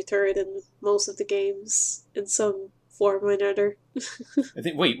does return in most of the games in some form or another. I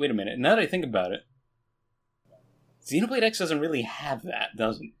think. Wait a minute. Now that I think about it, Xenoblade X doesn't really have that,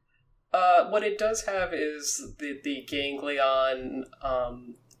 does it? What it does have is the Ganglion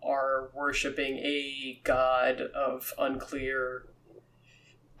are worshipping a god of unclear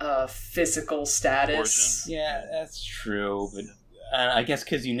physical status. Yeah, that's true, but I guess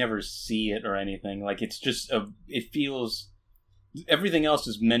because you never see it or anything, like it's just it feels everything else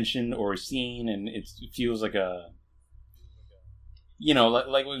is mentioned or seen, and it feels like a,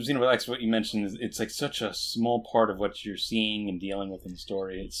 like with Xenoblade X, what you mentioned is it's like such a small part of what you're seeing and dealing with in the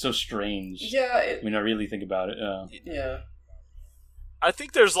story. It's so strange. Yeah, when I really think about it. yeah. I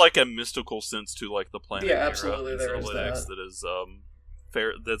think there's like a mystical sense to like the planet. Yeah, era absolutely, in there is Xenoblade X that. that is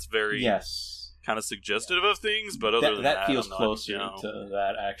fair. That's very Yes. kind of suggestive of things, but other than That feels I'm not, closer to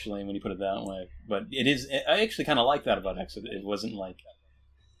that, actually, when you put it that way. But it is. I actually kind of like that about X. It wasn't like.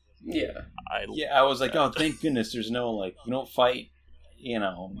 Yeah. I was like, oh, thank goodness there's no, like, you don't fight,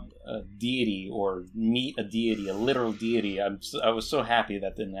 a deity or meet a deity, a literal deity. I was so happy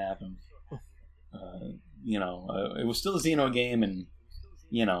that didn't happen. It was still a Xeno game, and,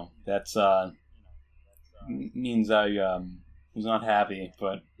 that's, means I, was not happy,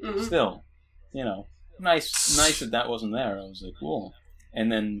 but Mhm. still, nice that wasn't there. I was like, cool.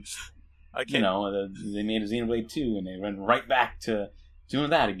 And then, I can't. they made a Xenoblade 2, and they went right back to doing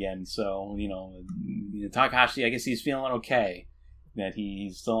that again. So, Takahashi, I guess he's feeling okay. That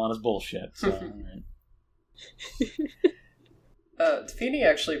he's still on his bullshit. So, alright. Tafini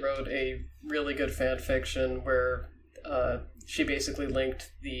actually wrote a really good fan fiction where she basically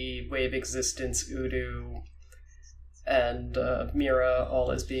linked the wave existence, Udu, and Mira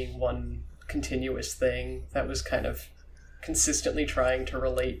all as being one continuous thing that was kind of consistently trying to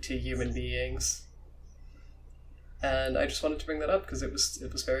relate to human beings. And I just wanted to bring that up because it was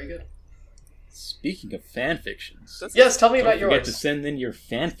very good. Speaking of fan fictions, Yes, tell me don't about forget yours. to send in your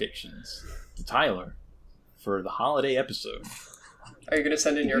fan fictions. to Tyler for the holiday episode. Are you going to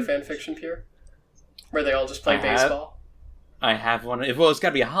send in your fanfiction, Pierre? Where they all just play baseball? I have one. Well, it's got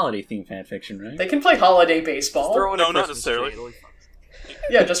to be a holiday-themed fanfiction, right? They can play holiday baseball. Throw in a No, not Christmas necessarily. tree, it'll be fun.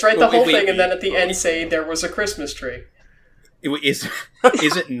 Yeah, just write the whole wait, thing and then at the end say there was a Christmas tree. Is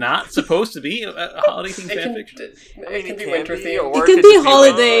it not supposed to be a holiday-themed It can, fanfiction? it can be winter themed. or It can could be just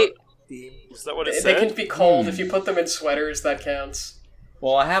holiday. theme. Is that what it They said? can be cold. If you put them in sweaters, that counts.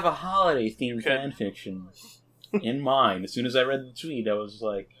 Well, I have a holiday-themed Okay. fanfiction in mind. As soon as I read the tweet, I was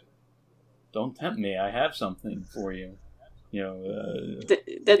like, "Don't tempt me. I have something for you." You know, That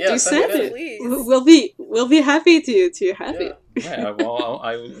Yeah, you send sent it it. Please. We'll be happy to have Yeah. it. yeah. Well,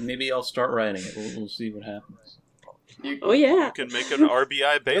 maybe I'll start writing it. We'll see what happens. Oh yeah. You can make an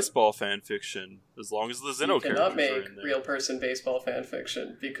RBI baseball fan fiction as long as the You Zeno cannot characters are make in there. real person baseball fan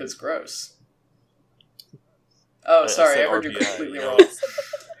fiction because gross. Oh, I sorry, said I heard you RBI, completely yeah. wrong.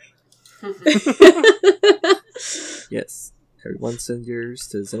 Yes. Everyone send yours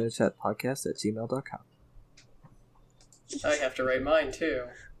to xenochatpodcast@gmail.com. I have to write mine too.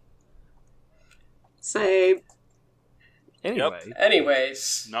 Same. Anyway,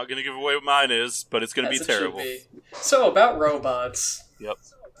 Anyways, Not gonna give away what mine is, but it's gonna as be it should terrible. be. So about robots.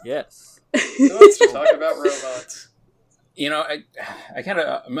 yes. Who wants to talk about robots? You know, I kind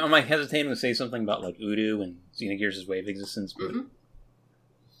of am I hesitating to say something about like Udo and Xenogears' Wave Existence, but Mhm.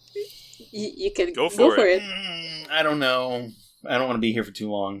 You can Go for it. I don't know. I don't want to be here for too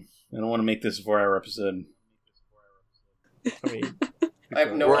long. I don't want to make this a 4-hour episode. I mean, I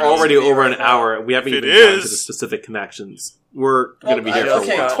have no We're idea already what to be over right an now. hour. We haven't If even it gotten to the is- specific connections. We're going to be here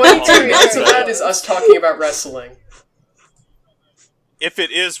Okay, for a while. 22 minutes of that is us talking about wrestling. If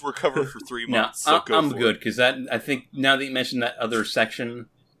it is, we're covered for 3 No, months. So go I'm for good it. because I think now that you mentioned that other section,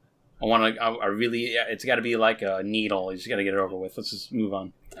 I want to. I really. It's got to be like a needle. You just got to get it over with. Let's just move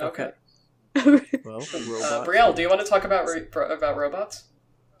on. Okay. well, robot. Brielle, do you want to talk about about robots?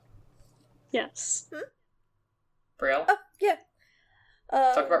 Yes. Brielle, Oh, yeah.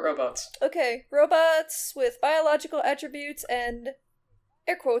 talk about robots. Okay, robots with biological attributes and,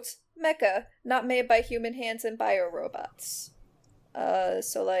 air quotes, mecha, not made by human hands and biorobots.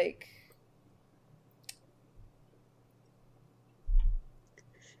 So like...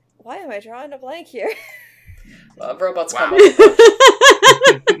 Why am I drawing a blank here? Robots come Wow.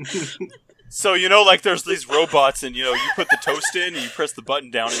 up. So, like there's these robots and, you put the toast in and you press the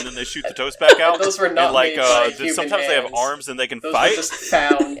button down and then they shoot the toast back out. Those were not and, like, made by human sometimes they have hands. arms and they can Those fight. were just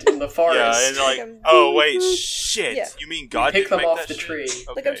found in the forest. Yeah, and like, Like, oh wait, shit! Yeah. You mean God pick didn't them make off that the shit? tree.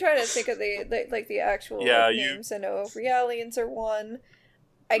 Like, I'm Okay. trying to think of the actual Yeah, names. I know Realians are one.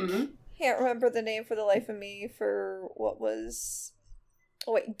 I Mhm. can't remember the name for the life of me for what was...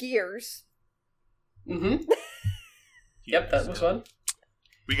 Oh wait, Gears. Mm-hmm. Yep, that was one.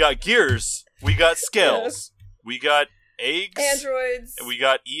 We got gears. We got scales. We got eggs. Androids. And we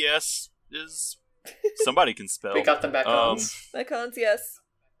got ES is somebody can spell. We got the Mechons. Mechons, yes.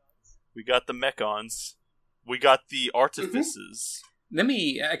 We got the mechons. We got the artifices. Let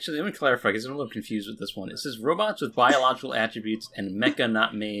me clarify because I'm a little confused with this one. It says robots with biological attributes and mecha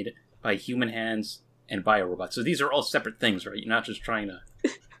not made by human hands and biorobots. So these are all separate things, right? You're not just trying to.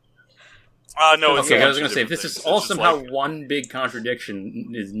 No, it's Okay, a I was bunch going of to say if different this is things. all It's just somehow like- one big contradiction,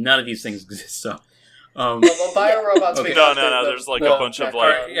 none of these things exist. So, Well, biorobots. Okay. we No, have no, no, the- there's, like, the a bunch of, Mechons.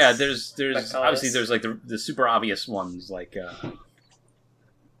 like- yeah, there's Mechanis. obviously there's like the super obvious ones like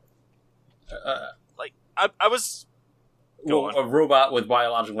I was. Go well, on. a robot with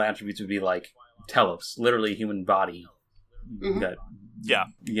biological attributes would be like Telos, literally a human body. Mhm. That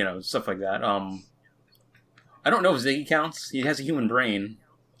Yeah. stuff like that. I don't know if Ziggy counts. He has a human brain.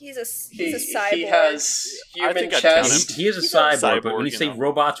 He's a He cyborg. has I human think I'd count chest. He is a He's a cyborg, but when cyborg, you say you know.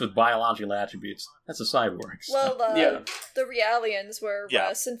 robots with biological attributes, that's a cyborg. So- Well, Yeah. the Realians were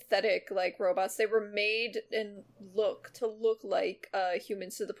Yeah. synthetic, like robots. They were made and look like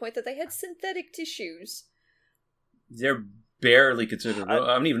humans to the point that they had synthetic tissues. They're barely considered. I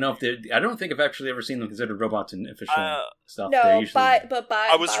don't even know if they're. I don't think I've actually ever seen them considered robots in official stuff. They're No, usually, but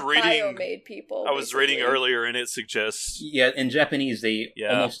I was reading- bio-made people. I was reading basically. earlier, and it suggests. Yeah, in Japanese, they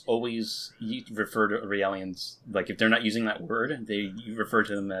Yeah. almost always refer to Realians. Like, if they're not using that word, they refer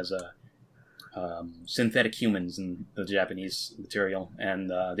to them as synthetic humans in the Japanese material, and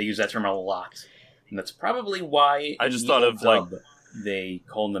they use that term a lot. And that's probably why I in just the thought old of, like- dub, they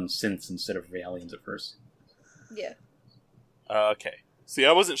called them synths instead of Realians at first. Yeah. Okay. See,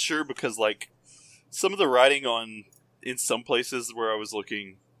 I wasn't sure because, like, some of the writing in some places where I was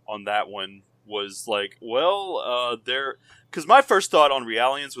looking on that one was like, well, they're... Because my first thought on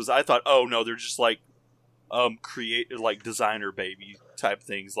Realians was I thought, oh, no, they're just, like, designer baby type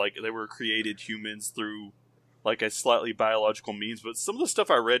things, like they were created humans through like a slightly biological means. But some of the stuff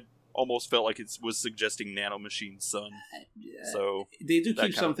I read almost felt like it was suggesting Nanomachine Sun. So They do that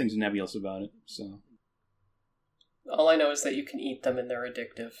keep kind some of things nebulous about it, so... All I know is that you can eat them and they're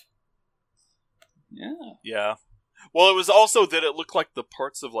addictive. Yeah. Well, it was also that it looked like the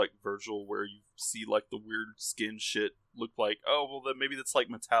parts of, like, Virgil where you see, like, the weird skin shit looked like, oh, well, then maybe that's, like,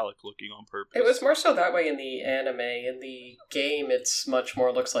 metallic looking on purpose. It was more so that way in the anime. In the game, it's much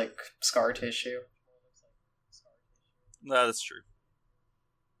more looks like scar tissue. Nah, that's true.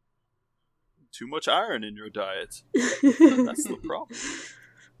 Too much iron in your diet. That's the problem.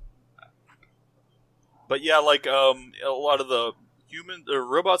 But yeah, like, a lot of the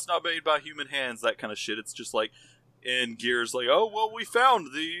robots not made by human hands, that kind of shit, it's just like, in Gears, like, oh, well, we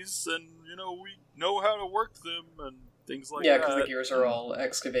found these, and, you know, we know how to work them, and things like that. Yeah, because the gears are all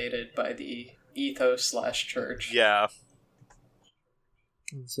excavated by the Ethos/Church. Yeah.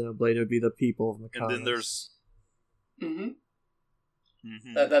 And Xenoblade would be the people of Mechonis. And then there's... Mm-hmm.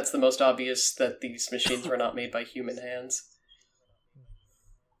 Mm-hmm. That's the most obvious that these machines were not made by human hands.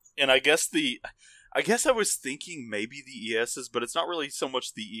 And I guess I was thinking maybe the ESs, but it's not really so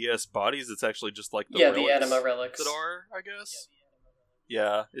much the ES bodies, it's actually just like the the anima relics. That are, I guess.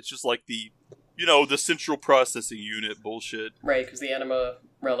 Yeah, it's just like the, you know, the central processing unit bullshit. Right, because the anima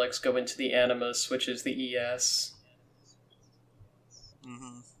relics go into the animus, which is the ES.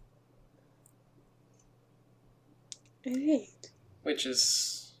 Mm-hmm. Alright. Which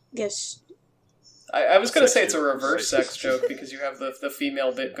is... Guess. I was going to Sex say it's a joke, reverse right. sex joke, because you have the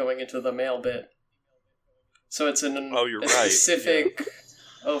female bit going into the male bit. So it's You're a right. specific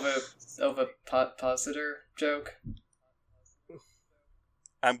ovipositor joke.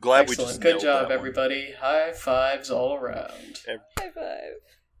 I'm glad Excellent. we just Good nailed job, that one. everybody. High fives all around. High five.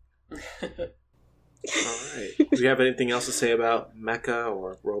 Alright. Do you have anything else to say about mecha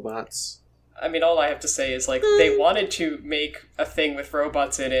or robots? I mean, all I have to say is, like, they wanted to make a thing with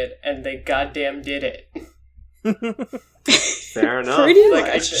robots in it, and they goddamn did it. Fair enough. Pretty Like,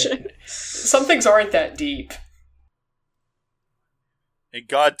 much. Some things aren't that deep. And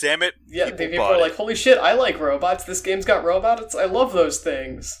god damn it, Yeah, people people bought are it. like, holy shit, I like robots. This game's got robots. I love those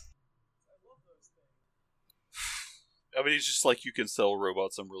things. I mean, it's just like you can sell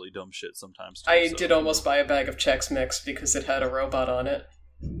robots some really dumb shit sometimes, too. I so, did almost buy a bag of Chex Mix because it had a robot on it.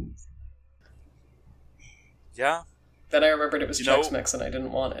 Yeah, Then I remembered it was You know- Chex Mix and I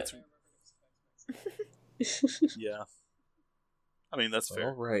didn't want it. yeah. I mean, that's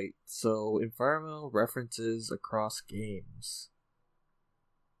fair. Alright, so environmental references across games.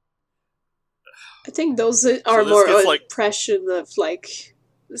 I think those are this more gets, an like- impression of, like,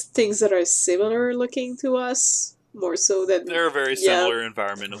 things that are similar looking to us, more so than... There are very Yeah. similar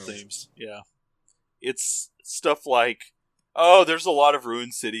environmental themes. Yeah. It's stuff like, oh, there's a lot of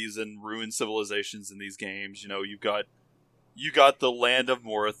ruined cities and ruined civilizations in these games. You know, you got the land of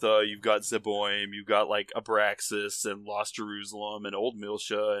Moritha, you've got Zeboim, you've got like Abraxas and Lost Jerusalem and Old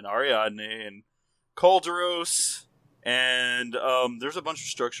Miltia and Ariadne and Calderos, and there's a bunch of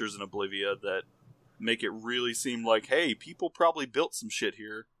structures in Oblivia that make it really seem like, hey, people probably built some shit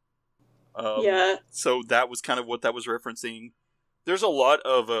here. Yeah. So that was kind of what that was referencing. There's a lot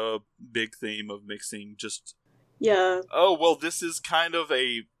of a big theme of mixing just, Yeah. oh, well, this is kind of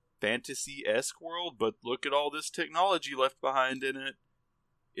a fantasy-esque world, but look at all this technology left behind in it,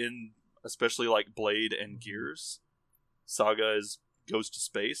 in especially like Blade and Gears. Saga goes to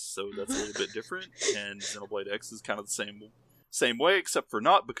space, so that's a little bit different, and Xenoblade X is kind of the same way, except for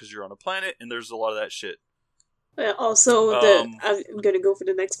not, because you're on a planet, and there's a lot of that shit. Also, Um, I'm gonna go for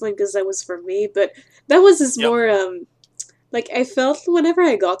the next one because that was for me, but that was just Yep. more, like, I felt whenever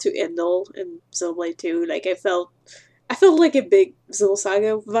I got to Endel in Xenoblade 2, like, I felt like a big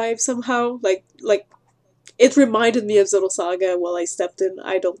Xenosaga vibe somehow, like, it reminded me of Xenosaga while I stepped in,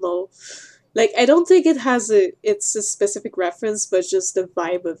 I don't know. Like, I don't think it's a specific reference, but just the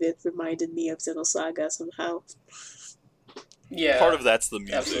vibe of it reminded me of Xenosaga somehow. Yeah. Part of that's the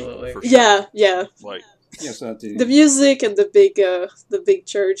music, Absolutely. for sure. Yeah. Like, Yeah, so The music and the big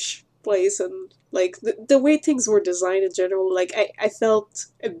church place and like the way things were designed in general, like I felt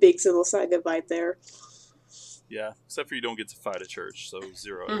a big Xenosaga vibe there. yeah, except for you don't get to fight a church, so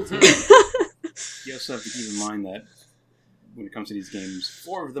 0 out of Mhm. 10. You also have to keep in mind that when it comes to these games,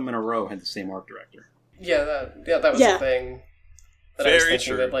 4 of them in a row had the same art director. Yeah, that was Yeah. the thing. That I was Very thinking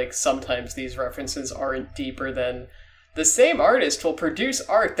true. that, like, sometimes these references aren't deeper than the same artist will produce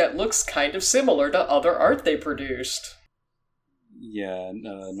art that looks kind of similar to other art they produced. Yeah,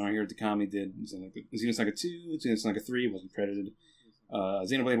 Nohiro Takami did Xenosaga 2, Xenosaga 3 wasn't credited,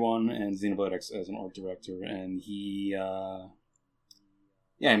 Xenoblade 1 and Xenoblade X as an art director, and he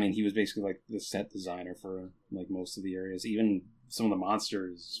Yeah, I mean, he was basically like the set designer for like most of the areas. Even some of the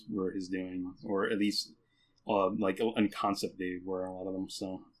monsters were his doing, or at least like in concept they were a lot of them.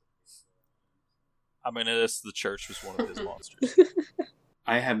 So, I mean, the church was one of his monsters.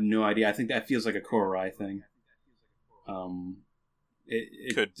 I have no idea. I think that feels like a Korai thing.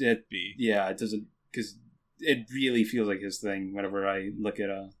 It Could be. Yeah, it doesn't, because it really feels like his thing whenever I look at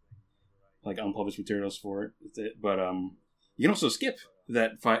like unpublished materials for it. But you can also skip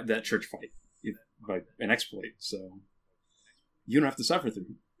that church fight by an exploit, so you don't have to suffer through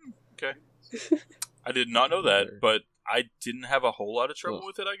it. Okay. I did not know that, but I didn't have a whole lot of trouble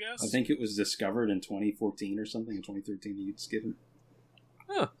with it, I guess. I think it was discovered in 2014 or something. In 2013, you could skip it.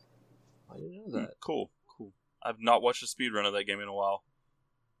 Huh. I didn't know that. Cool. I've not watched a speedrun of that game in a while.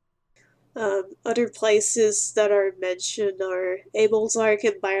 Other places that are mentioned are Abel's Ark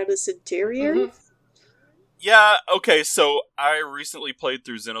and Bionis Interior. Mhm. Yeah, okay, so I recently played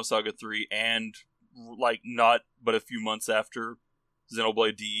through Xenosaga 3 and, like, not but a few months after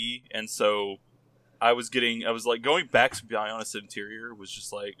Xenoblade DE, and so I was going back to Bionis Interior was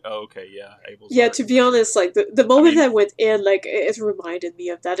just like, oh, okay, yeah, Abel's Yeah, Ark. to be honest, like, the moment I went in, like, it reminded me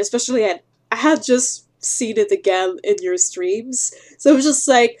of that, especially I had just seen it again in your streams, so it was just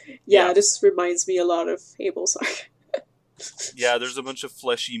like, yeah. This reminds me a lot of Abel's Ark. Yeah, there's a bunch of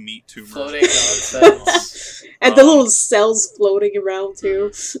fleshy meat tumors. Floating nonsense. And the little cells floating around,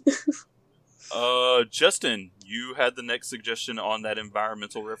 too. Justin, you had the next suggestion on that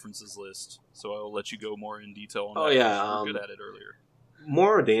environmental references list, so I'll let you go more in detail on that. Oh, yeah, You were good at it earlier.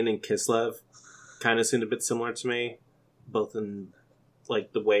 Moradin and Kislev kind of seemed a bit similar to me, both in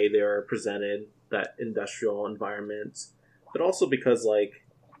like the way they're presented, that industrial environment, but also because like,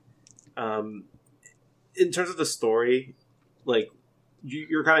 in terms of the story, like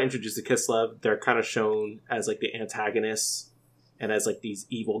you're kind of introduced to Kislev. They're kind of shown as like the antagonists and as like these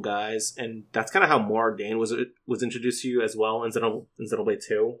evil guys, and that's kind of how Moradin was introduced to you as well in Xenoblade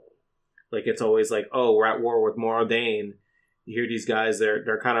 2. Like it's always like, oh, we're at war with Moradin. You hear these guys,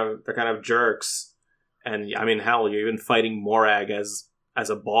 they're kind of jerks, and I mean, hell, you're even fighting Morag as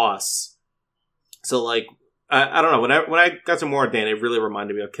a boss. So like, I don't know. When I got to Moradin, it really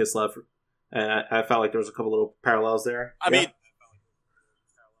reminded me of Kislev, and I felt like there was a couple little parallels there. I mean,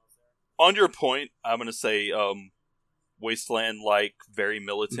 on your point, I'm gonna say wasteland-like, very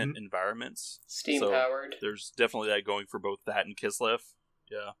militant environments. Steam powered. There's definitely that going for both that and Kislev.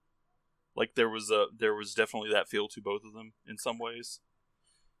 Yeah, like there was definitely that feel to both of them in some ways.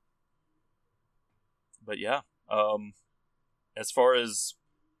 But yeah, as far as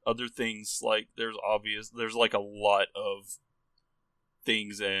other things, like there's like a lot of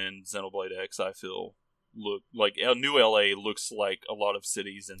things in Xenoblade X. I feel look like New LA looks like a lot of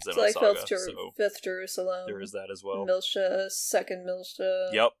cities in Xenosaga. It's like so Fifth Jerusalem. there is that as well. Milsha, Second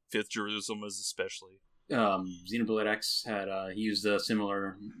Milsha. Yep, Fifth Jerusalem is especially. Xenoblade X had he used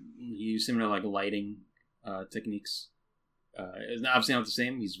similar like lighting techniques. It's obviously not the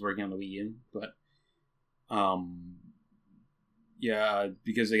same. He's working on the Wii U, but yeah,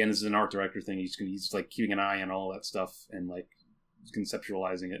 because again, this is an art director thing. He's like keeping an eye on all that stuff and like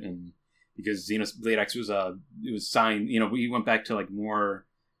conceptualizing it. And because Xenoblade X was science, we went back to like more.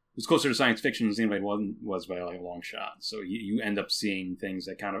 It was closer to science fiction than Xenoblade was by like a long shot. So you end up seeing things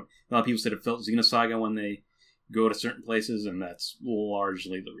that kind of a lot of people said it felt Xenosaga when they go to certain places, and that's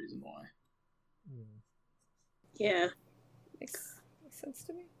largely the reason why. Yeah. Makes sense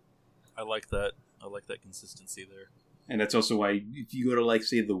to me. I like that. I like that consistency there. And that's also why if you go to like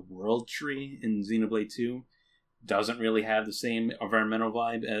say the World Tree in Xenoblade 2, doesn't really have the same environmental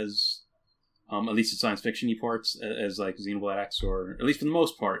vibe as at least the science fiction-y parts as like Xenoblade X, or at least for the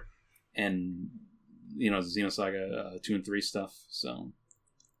most part, and the Xenosaga 2 and 3 stuff. So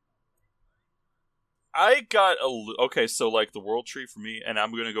I got okay. So like the World Tree for me, and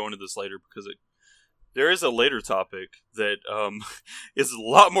I'm going to go into this later because there is a later topic that is a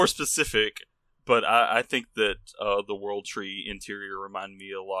lot more specific. But I think that the World Tree interior reminded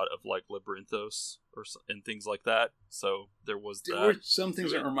me a lot of like Labyrinthos and things like that. So there was that. There were some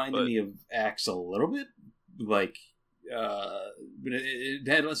things that reminded me of Axe a little bit, like, but it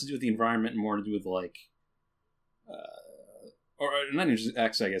had less to do with the environment and more to do with like, or not even just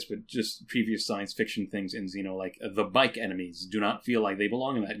Axe, I guess, but just previous science fiction things in Xeno. Like the bike enemies do not feel like they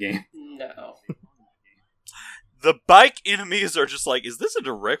belong in that game. No. The bike enemies are just like, is this a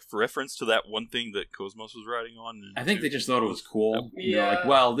direct reference to that one thing that Cosmos was writing on? I think they just thought it was cool. Yeah. Like,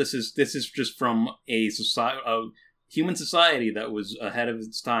 well, this is just from a human society that was ahead of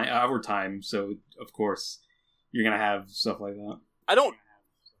its time, our time. So of course you're gonna have stuff like that. I don't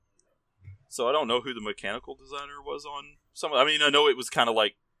know who the mechanical designer was on some. I mean, I know it was kind of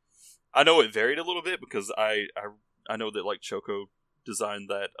like, I know it varied a little bit because I know that like Choco designed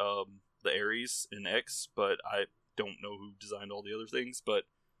that the Ares in X, but I don't know who designed all the other things. But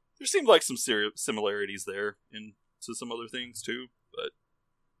there seemed like some similarities there into some other things too. But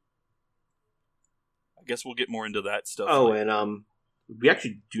I guess we'll get more into that stuff. Oh, later. and we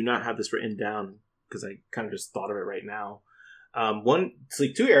actually do not have this written down because I kind of just thought of it right now. It's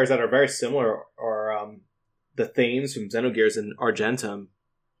like two areas that are very similar are the Thanes from Xenogears and Argentum.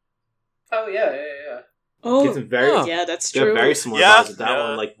 Oh yeah. Oh, It's very, yeah, that's they're true. very similar Yeah, vibes with that yeah.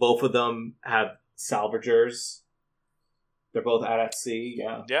 one. Like both of them have salvagers. They're both out at sea.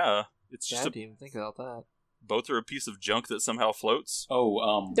 Yeah. Yeah, it's Yeah, just I didn't even think about that. both are a piece of junk that somehow floats.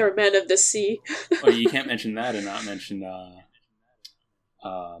 Oh, They're men of the sea. oh, you can't mention that and not mention the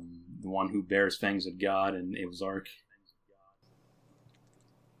one who bears fangs of God in Abel's Ark.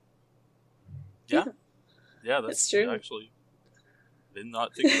 Yeah, that's That's true. Actually, did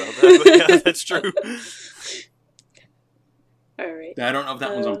not think about that, but yeah, that's true. All right. I don't know if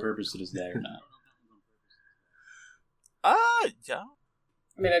that one's on Uh, purpose to this day or not. Yeah.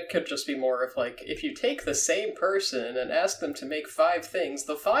 I mean, it could just be more of like, if you take the same person and ask them to make 5 things,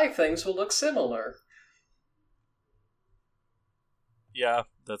 the 5 things will look similar. Yeah,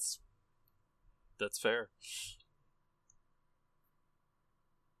 that's fair.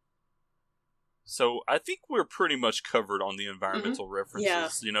 So I think we're pretty much covered on the environmental references. Yeah.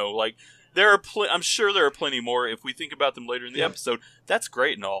 You know, like there are I'm sure there are plenty more. If we think about them later in the episode, that's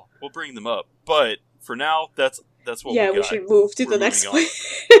great and all. We'll bring them up. But for now, that's what Yeah, we we got. should move to We're the next moving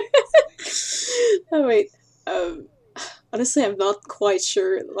one. All right. Honestly, I'm not quite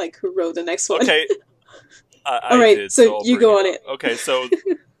sure like who wrote the next one. Okay. I All right, did, so I'll you bring go on up. it. Okay, so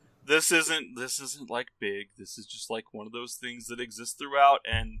this isn't like big. This is just like one of those things that exists throughout,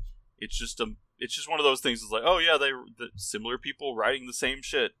 and it's just one of those things. It's like, oh yeah, the similar people writing the same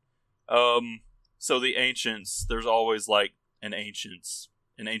shit. So the ancients, there's always like an ancient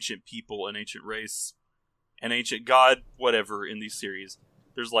people, an ancient race, an ancient god, whatever in these series.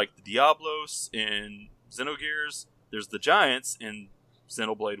 There's like the Diablos in Xenogears. There's the giants in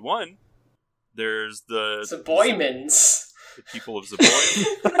Xenoblade 1. There's the Zaboymans. the people of Zaboy.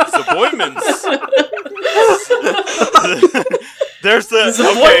 Zaboymans. There's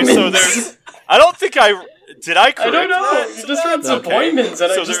the okay. So there's. I don't think I correct I don't know. that? You just read Okay. Zaboymans, and So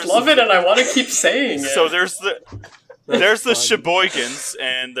I just there's- love it, and I want to keep saying it. So there's the fun. Sheboygans,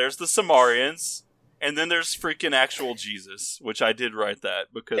 and there's the Samarians, and then there's freaking actual Jesus, which I did write that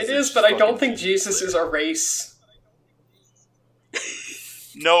because it it's is, but I fucking don't think Jesus is a race.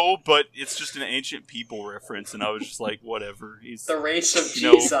 No, but it's just an ancient people reference, and I was just like, whatever. He's The race of You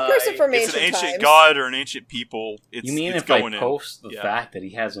know, Jesus. Person from it's an ancient ancient times. god or an ancient people. It's, You mean it's if I going in. post the Yeah. fact that he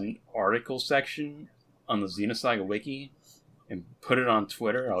has an article section on the Xenosaga wiki and put it on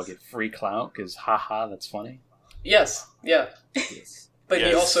Twitter, I'll get free clout because haha, that's funny. Yes, yeah. Yes. But he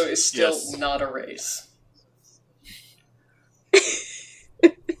Yes, also is still yes. not a race.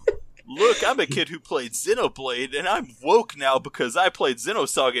 Look, I'm a kid who played Xenoblade, and I'm woke now because I played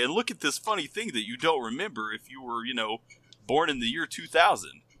Xenosaga, and look at this funny thing that you don't remember if you were, born in the year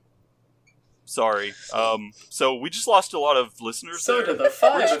 2000. Sorry. So we just lost a lot of listeners So there. do the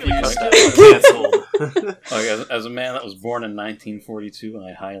 5 of you Okay. still. Cancelled. Like, as a man that was born in 1942,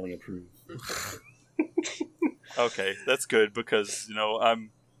 I highly approve. Okay, that's good because,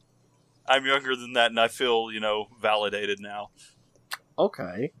 I'm younger than that, and I feel, validated now.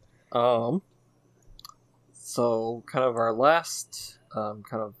 Okay. So kind of our last kind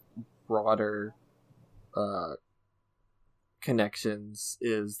of broader connections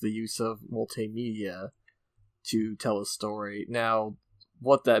is the use of multimedia to tell a story. Now,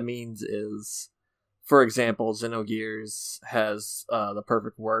 what that means is, for example, Xenogears has the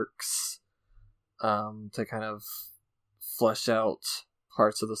Perfect Works to kind of flesh out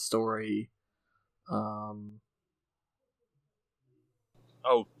parts of the story.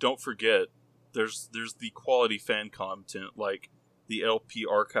 Oh, don't forget, there's the quality fan content, like the LP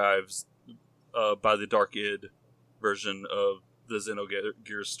archives by the Dark Id version of the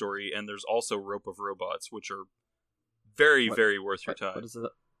Xenogears story, and there's also Rope of Robots, which are very, What- very worth your time. What is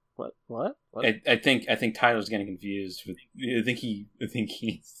it? What? I think Tyler's getting confused with. I think he.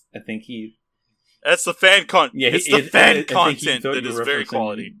 That's the fan content. Yeah, it's I the fan think he content thought that you is were very referencing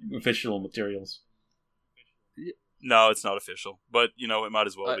quality. Official materials. No, it's not official, but it might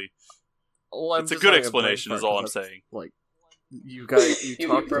as well be. Well, I'm It's a just good having brain explanation, is fart all I'm 'cause that's, saying. Like, you guys, you You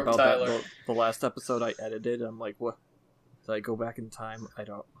talked broke about Tyler. that the last episode I edited. I'm like, what? Did I go back in time? I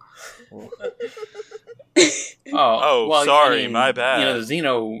don't. Well, Oh, well, sorry, my bad. The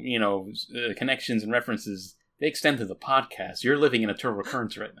Xeno, connections and references, They extend to the podcast. You're living in a Turbo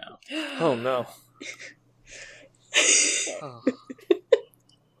Recurrence right now. Oh no. Oh.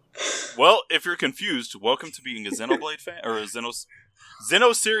 Well, if you're confused, welcome to being a Xenoblade fan or a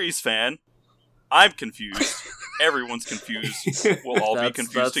Xeno series fan. I'm confused. Everyone's confused. We'll all be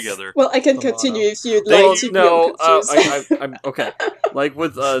confused together. Well, I can Come on continue up. if you'd Well, like to no, be confused. I'm okay. Like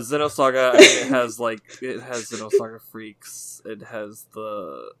with Xenosaga, I mean, it has Xenosaga Freaks. It has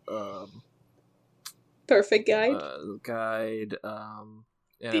the Perfect guide. guide. And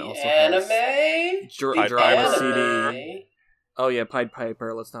it The also has anime? Driver Anime? CD. Oh yeah, Pied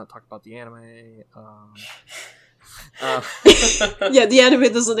Piper. Let's not talk about the anime. Yeah, the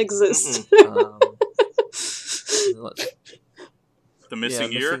anime doesn't exist. The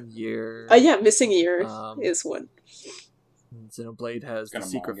Missing Year? Missing Year. Yeah, Missing Year Um, is one. Xenoblade has Got the a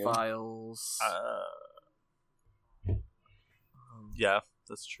Secret manga. Files. Yeah,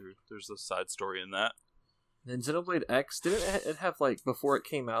 that's true. There's a side story in that. Then Xenoblade X, didn't it have, like, before it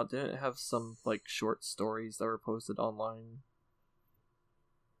came out, didn't it have some, like, short stories that were posted online?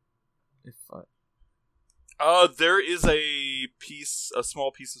 If I... There is a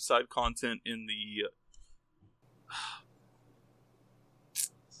small piece of side content in the...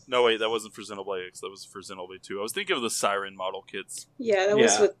 No, wait, that wasn't for Xenoblade X, that was for Xenoblade 2. I was thinking of the Siren model kits. Yeah, that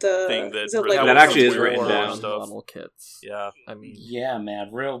was Yeah. with the Thing that- Xenoblade that actually is One. written down. Model kits. Yeah. I mean, Yeah, man,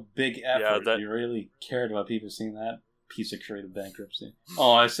 real big effort. that- You really cared about people seeing that piece of creative bankruptcy.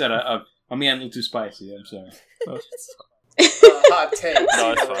 Oh, I said I'm being a little too spicy. I'm sorry. Hot take.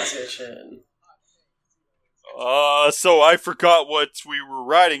 No, it's fine. Civilization. So I forgot what we were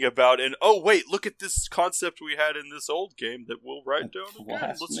writing about, and oh wait, look at this concept we had in this old game that we'll write down again.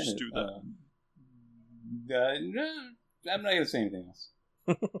 Last Let's just minute, do that. No, I'm not going to say anything else.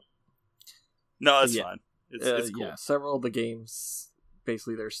 No, that's Yeah. fine. It's cool. Yeah, several of the games,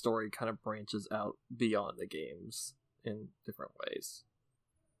 basically their story kind of branches out beyond the games in different ways.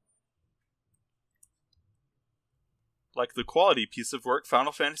 Like the quality piece of work,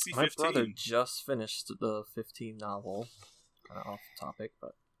 Final Fantasy My 15. brother just finished the 15 novel, kind of off topic,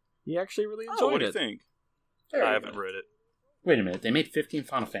 but he actually really Oh, enjoyed what do you it. think? There I you haven't go. read it. Wait a minute, they made 15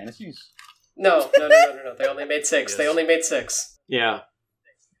 Final Fantasies? No. They only made 6. Yes. They only made 6. Yeah.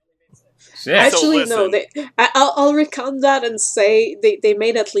 Sick. Actually, So no. listen. I'll recount that and say they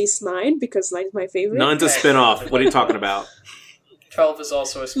made at least 9 because 9 is my favorite. None's a spin-off. What are you talking about? 12 is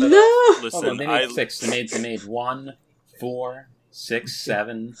also a spin-off. No. Hold on, Listen, they made 6. They made 1, 4, 6,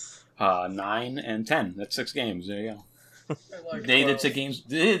 7, 9, and 10. That's 6 games. There you go. I like They 12. did 6 games.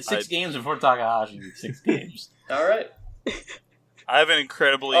 They did 6 games before Takahashi did 6 games. All right. I have an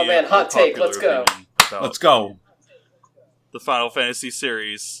incredibly Oh, man, hot take, unpopular let's go. opinion about Let's go. the Final Fantasy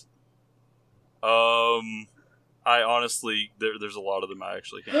series. I honestly, there's a lot of them I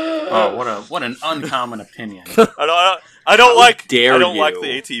actually can't. Oh, what an uncommon opinion. I don't How like dare I don't you. like the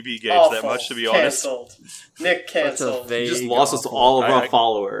ATB games that Awful. much, to be honest. Cancelled. Nick canceled. vague- You just lost us all of I- our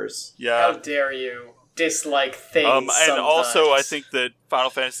followers. How Yeah. dare you dislike things And also, I sometimes. think that Final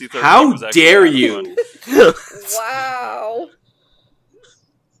Fantasy 13 How was actually dare kind of you? fun. Wow.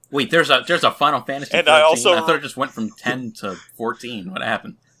 Wait, there's a Final Fantasy And 13? I also- I thought it just went from 10 to 14. What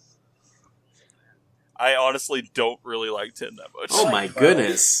happened? I honestly don't really like 10 that much. Oh my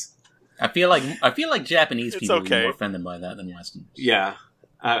goodness. I feel like Japanese It's people would be okay. more offended by that than Western. Yeah.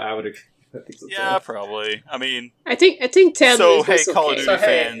 I would agree. I think so, too. Yeah, probably. I mean, I think 10 so was hey, okay. Call of Duty So,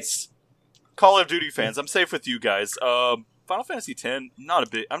 hey. fans, Call of Duty fans, I'm safe with you guys. Final Fantasy X, I'm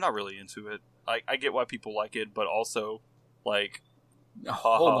not really into it. I get why people like it, but also, like,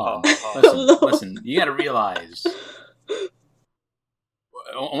 Hold on. Hello. Listen, you gotta realize.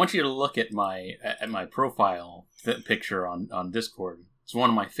 I want you to look at my profile picture on Discord. It's one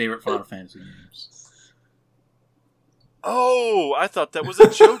of my favorite Final Fantasy games. oh, I thought that was a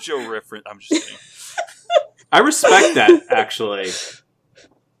JoJo reference. I'm just kidding. I respect that, actually.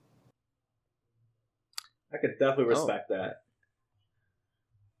 I could definitely respect that.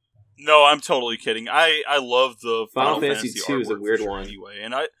 No, I'm totally kidding. I love the Final Final Fantasy Fantasy II is a artwork for weird sure one. anyway,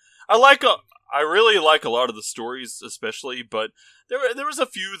 and I really like a lot of the stories, especially. But there was a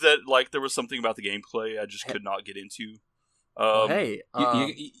few that like there was something about the gameplay I just could not get into. Hey,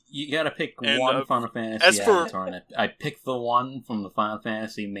 You gotta pick and, one Final Fantasy as for- avatar, and I picked the one from the Final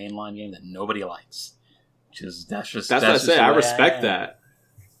Fantasy mainline game that nobody likes. That's That's what I just say. the I way respect am. that.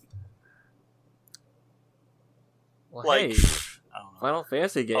 well, Like, hey, I don't know. Final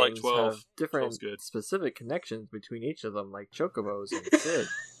Fantasy I like games 12. have different 12's good. specific connections between each of them, like Chocobos and Sid,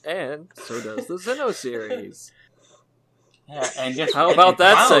 and so does the Xeno series. Yeah, and just, How about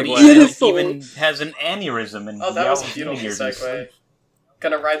that Cloud segue? even- Beautiful. Even has an aneurysm and Oh, that was a yells beautiful meteors and segue. stuff.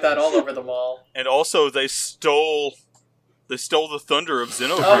 Gonna ride that all over the mall. And also, they stole the thunder of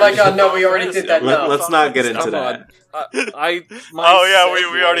Xenoverse. Oh my god, no, we already did that. No. Let's not get into Come that. Oh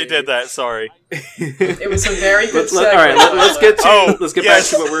yeah, we already did that. Sorry. It was a very good All right, let's get back yes.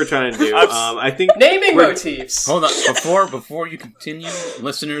 to what we were trying to do. I think naming motifs. Hold on, before you continue,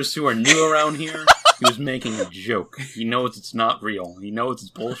 listeners who are new around here, he was making a joke. He knows it's not real. He knows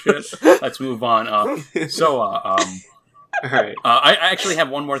it's bullshit. Let's move on. All right. I actually have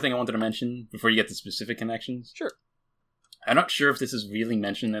one more thing I wanted to mention before you get to specific connections. Sure. I'm not sure if this is really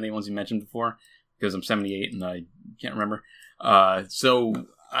mentioned in any ones you mentioned before, because I'm 78 and I can't remember. All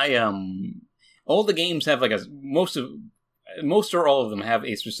the games have like most or all of them have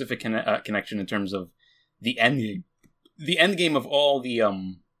a specific connection in terms of the end game. The end game of all the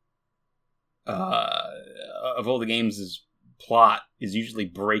games' plot is usually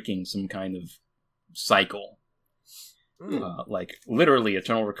breaking some kind of cycle, like literally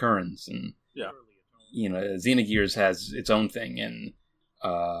eternal recurrence, and Xenogears has its own thing, and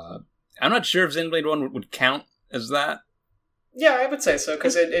I'm not sure if Xenoblade 1 would count as that. Yeah, I would say so,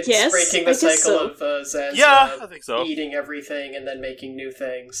 because it's breaking the cycle of Zez I think so. Eating everything and then making new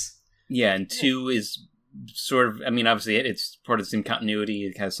things. Yeah, and 2 is sort of, I mean, obviously it's part of the same continuity.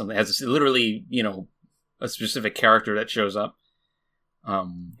 It has literally, a specific character that shows up.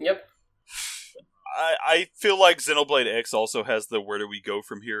 Yep. I feel like Xenoblade X also has the where do we go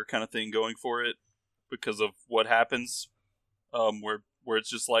from here kind of thing going for it because of what happens, where it's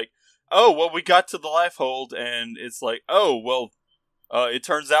just like, oh, well, we got to the life hold, and it's like, oh, well, it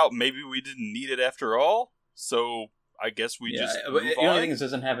turns out maybe we didn't need it after all, so I guess we just move the on. only thing is it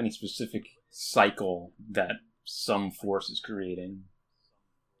doesn't have any specific cycle that some force is creating.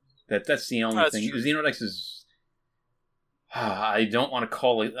 That's the only thing. True. Xenodex is... I don't want to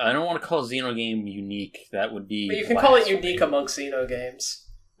call Xenogame unique. That would be... But you can call it unique amongst Xeno games.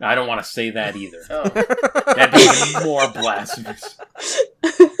 I don't want to say that either. Oh. That'd be even more blasphemous.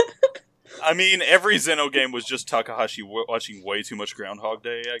 I mean, every Xeno game was just Takahashi watching way too much Groundhog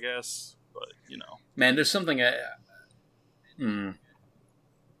Day, I guess. But, Man, there's something...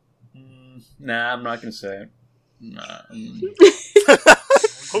 Nah, I'm not going to say it. Nah.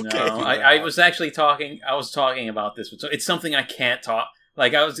 Okay. No, I was actually talking... I was talking about this. It's something I can't talk...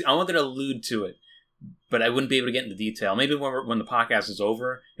 Like, I wanted to allude to it, but I wouldn't be able to get into detail. Maybe when the podcast is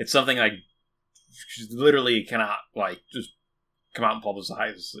over, it's something I literally cannot, just come out and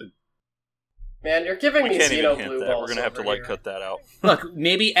publicize. Man, you're giving me can't Xeno even blue hint that. balls. We're going to have to, over cut that out. Look,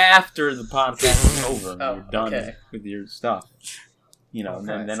 maybe after the podcast is over and you're done okay. with your stuff, and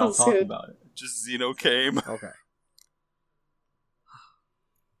then I'll Sounds talk good. about it. Just Xeno came. Okay.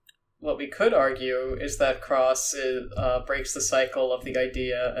 What we could argue is that Cross breaks the cycle of the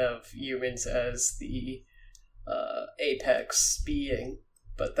idea of humans as the apex being,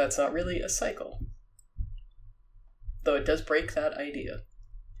 but that's not really a cycle. Though it does break that idea.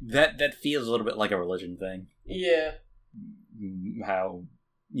 That feels a little bit like a religion thing. Yeah. How,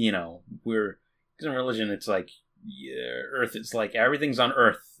 because in religion it's like, Earth, it's like everything's on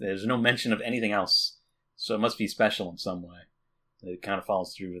Earth. There's no mention of anything else. So it must be special in some way. It kind of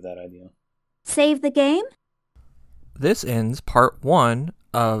follows through with that idea. Save the game? This ends part 1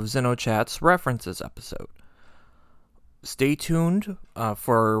 of XenoChat's references episode. Stay tuned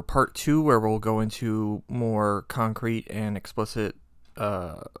for part 2, where we'll go into more concrete and explicit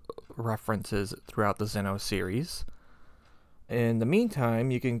references throughout the Xeno series. In the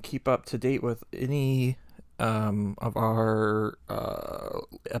meantime, you can keep up to date with any of our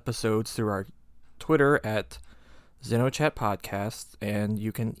episodes through our Twitter at XenoChat Podcast, and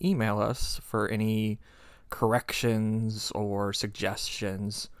you can email us for any corrections or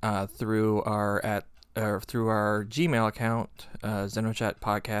suggestions through our Gmail account,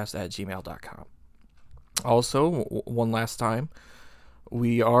 xenochatpodcast@gmail.com. Also, one last time,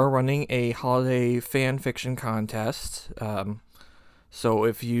 we are running a holiday fan fiction contest. So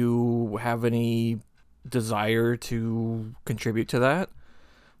if you have any desire to contribute to that,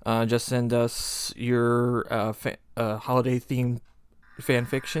 just send us your holiday themed fan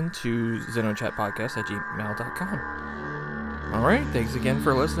fiction to xenochatpodcast@gmail.com. Alright, thanks again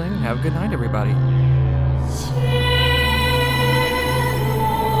for listening. Have a good night, everybody. Thank you.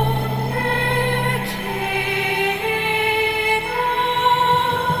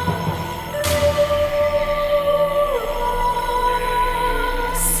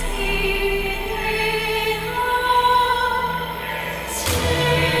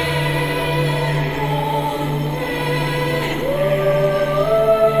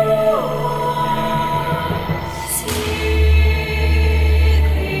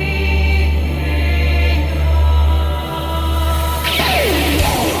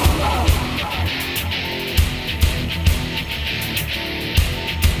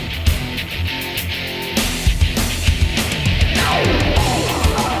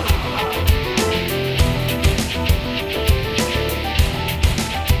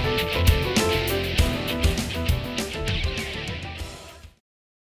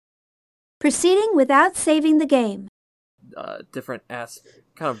 Proceeding without saving the game. Different kind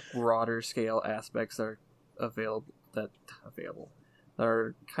of broader scale aspects that are available that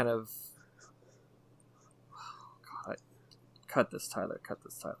are kind of God, cut this Tyler.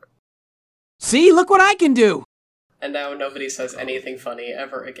 See, look what I can do. And now nobody says anything funny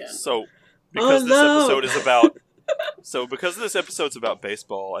ever again. So, because because this episode's about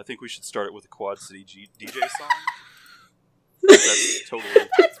baseball, I think we should start it with a Quad City DJ song. That's totally.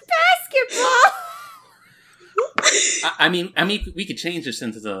 That's basketball. I mean, we could change this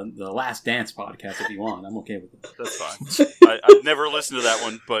into the Last Dance podcast if you want. I'm okay with it. That's fine. I've never listened to that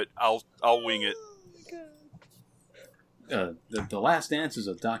one, but I'll wing it. The Last Dance is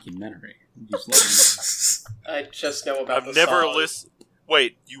a documentary. Just I just know about I've the never song. listened.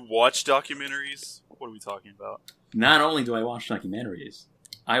 Wait, you watch documentaries? What are we talking about? Not only do I watch documentaries,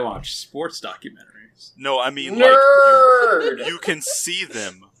 I watch sports documentaries. No, I mean Nerd! like you can see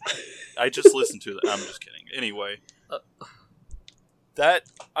them. I just listened to them. I'm just kidding. Anyway, that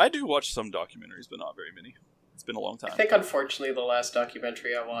I do watch some documentaries, but not very many. It's been a long time. I think, unfortunately, the last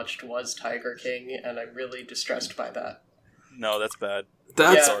documentary I watched was Tiger King, and I'm really distressed by that. No, that's bad.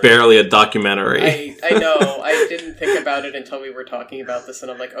 That's Yeah. barely a documentary. I know. I didn't think about it until we were talking about this,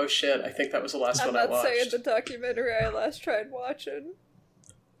 and I'm like, oh shit, I think that was the last I'm one I not saying watched. the documentary I last tried watching.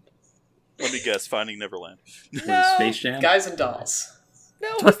 Let me guess. Finding Neverland. No. Space Jam? Guys and Dolls. No,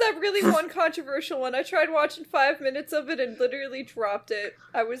 was that really one controversial one? I tried watching 5 minutes of it and literally dropped it.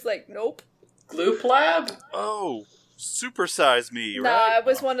 I was like, nope. Gloop Lab? Oh, Super Size Me, Nah, right? it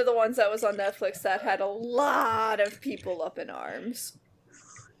was one of the ones that was on Netflix that had a lot of people up in arms.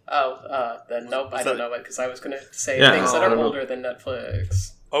 Oh, then nope, I Was don't that- know it, because I was going to say Yeah. things that I are don't know. older than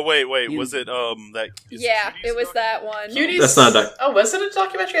Netflix. Oh wait, You- was it that? is Yeah, Cuties it was doc- that one. Cuties? That's not a doc- Oh, was it a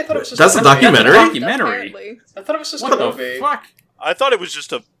documentary? I thought it was just That's a movie. documentary? Documentary? Apparently. I thought it was just What a the movie. fuck? I thought it was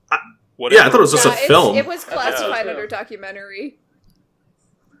just a. Yeah, Whatever. I thought it was just Nah, a film. It was classified Yeah. under documentary.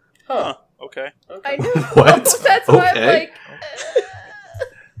 Huh. Okay. Okay. I knew. What? That's why I'm Okay. like.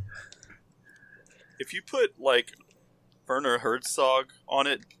 If you put like Werner Herzog on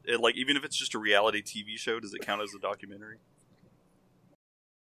it, like even if it's just a reality TV show, does it count as a documentary?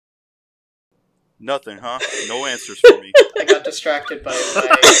 Nothing, huh? No answers for me. I got distracted by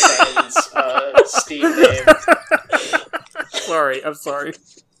my friend's Steam name. I'm sorry.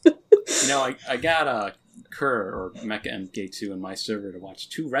 You know, I got Kerr, or Mecha MK2, in my server to watch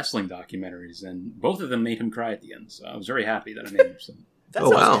 2 wrestling documentaries, and both of them made him cry at the end, so I was very happy that I made him some. That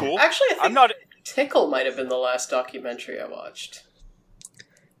Oh, sounds wow. cool. Actually, I think I'm not. Tickle might have been the last documentary I watched.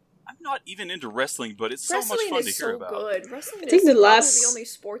 I'm not even into wrestling, but it's so much Wrestling fun to is hear so about. good. Wrestling think is the probably last- the only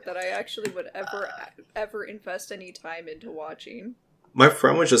sport that I actually would ever invest any time into watching. My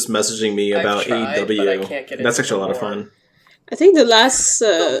friend was just messaging me I've about tried, but I AEW. can't get That's into actually a lot of more. fun. I think the last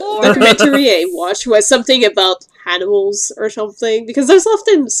Lord. documentary I watched was something about animals or something, because there's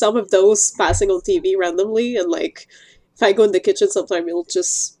often some of those passing on TV randomly, and like if I go in the kitchen sometime it'll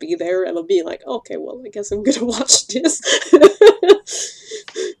just be there and I'll be like, okay, well I guess I'm gonna watch this.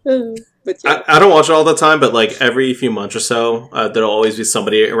 But yeah. I don't watch it all the time, but like every few months or so, there'll always be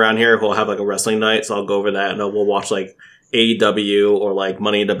somebody around here who'll have like a wrestling night, so I'll go over that and we'll watch like AEW or like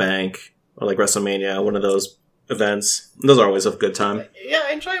Money in the Bank or like WrestleMania, one of those events. Those are always a good time. Yeah,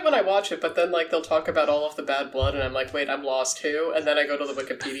 I enjoy it when I watch it, but then like they'll talk about all of the bad blood, and I'm like, wait, I'm lost too. And then I go to the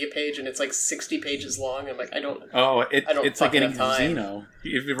Wikipedia page, and it's like 60 pages long. And I'm like, I don't. Oh, I don't it's like fucking getting have time. Xeno.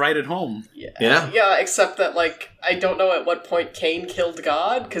 If you write at home. Yeah. Yeah, except that like I don't know at what point Cain killed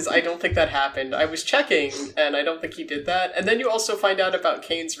God, because I don't think that happened. I was checking, and I don't think he did that. And then you also find out about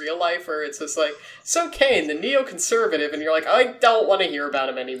Cain's real life, where it's just like, so Cain, the neoconservative, and you're like, I don't want to hear about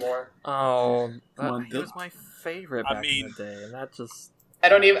him anymore. Oh, Come on, he was my favorite I back mean- in the day, and that just... I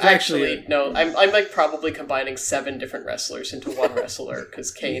don't even Actually- actually no. I'm like probably combining 7 different wrestlers into one wrestler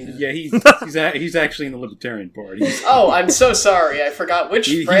because Cain. Yeah, he's actually in the Libertarian Party. Oh, I'm so sorry. I forgot which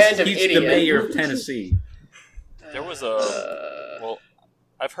brand of he's idiot. the mayor of Tennessee. There was a. Uh, Well,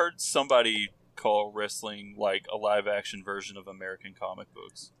 I've heard somebody call wrestling like a live action version of American comic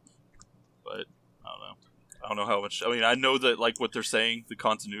books, but I don't know. I don't know how much. I mean, I know that like what they're saying, the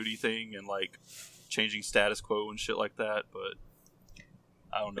continuity thing, and like changing status quo and shit like that, but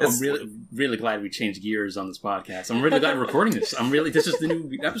I don't know. I'm really glad we changed gears on this podcast. I'm really glad we're recording this. This is the new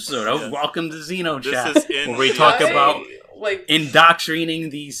episode. Oh, Yeah. welcome to Xeno This Chat, is in where we the- talk I- about like indoctrinating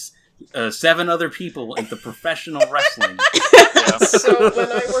these 7 other people into professional wrestling. Yeah. so when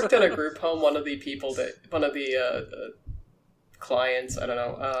I worked at a group home, one of the clients, I don't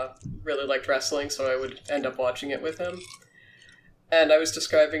know, really liked wrestling, so I would end up watching it with him. And I was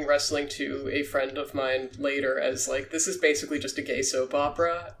describing wrestling to a friend of mine later as, like, this is basically just a gay soap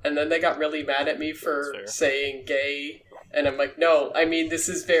opera. And then they got really mad at me for saying gay. And I'm like, no, I mean, this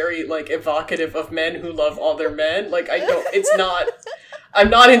is very, like, evocative of men who love other men. Like, it's not, I'm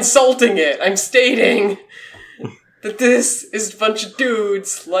not insulting it. I'm stating that this is a bunch of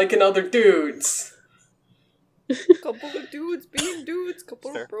dudes liking other dudes. Couple of dudes being dudes,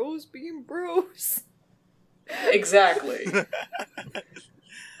 couple of bros being bros. Exactly.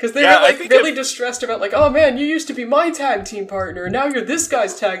 Because they were, like, really distressed about, like, oh man, you used to be my tag team partner, and now you're this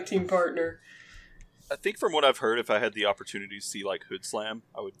guy's tag team partner. I think from what I've heard, if I had the opportunity to see, like, Hood Slam,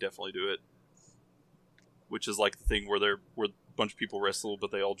 I would definitely do it. Which is, like, the thing where a bunch of people wrestle,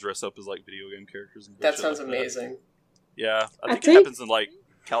 but they all dress up as, like, video game characters. And that sounds amazing. Yeah, I think it happens in, like,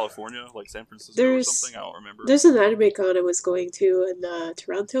 California, like San Francisco or something. I don't remember. There's an anime con I was going to in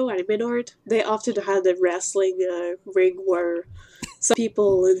Toronto, Anime Nord. They often had a wrestling ring where some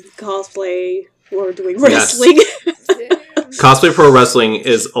people in cosplay were doing wrestling. Cosplay pro wrestling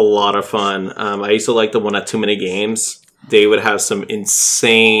is a lot of fun. I used to like the one at Too Many Games. They would have some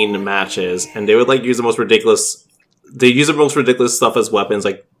insane matches, and they would like use the most ridiculous. They use the most ridiculous stuff as weapons.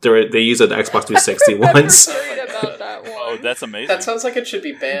 Like they use an Xbox 360 once. Oh, that's amazing. That sounds like it should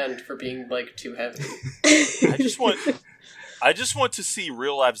be banned for being, like, too heavy. I just want to see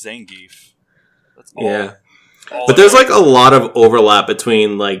real life Zangief. That's all. Yeah. But there's, like, a lot of overlap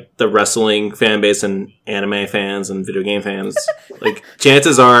between, like, the wrestling fan base and anime fans and video game fans. Like,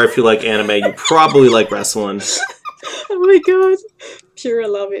 chances are, if you like anime, you probably like wrestling. Oh my god. Pure, I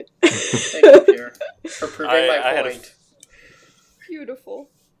love it. Thank you, Pure, for proving my point. Beautiful.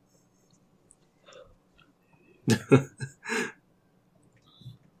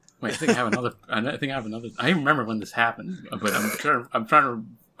 Wait, I think I have another. I remember when this happened, but I'm trying to.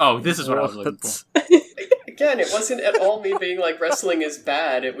 Oh, this is what I was looking for. Again, it wasn't at all me being like wrestling is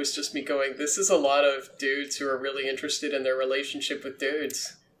bad. It was just me going, this is a lot of dudes who are really interested in their relationship with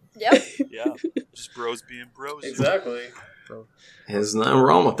dudes. Yep. Yeah, just bros being bros. Exactly. There's nothing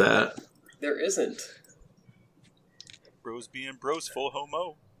wrong with that. There isn't. Bros being bros, full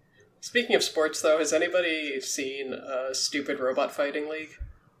homo. Speaking of sports, though, has anybody seen Stupid Robot Fighting League?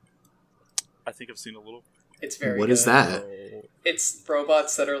 I think I've seen a little. It's very What good. is that? It's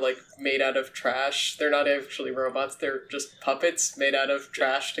robots that are, like, made out of trash. They're not actually robots, they're just puppets made out of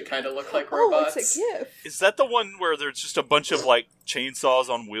trash to kind of look like robots. Oh, it's a gift. Is that the one where there's just a bunch of, like, chainsaws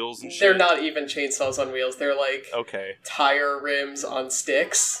on wheels and shit? They're not even chainsaws on wheels. They're, like, okay. tire rims on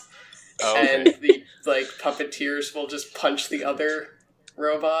sticks. Oh, okay. And the, like, puppeteers will just punch the other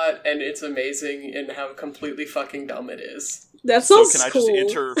robot, and it's amazing in how completely fucking dumb it is. That sounds can I cool.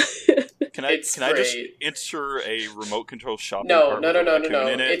 just enter? Can I just enter a remote control shopping cart? No.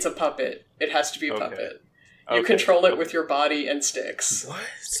 In it? It's a puppet. It has to be a puppet. You Okay. control it with your body and sticks. What?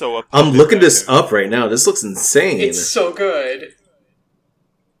 So I'm looking this up right now. This looks insane. It's so good.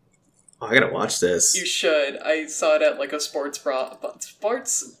 Oh, I gotta watch this. You should. I saw it at like a sports bar. I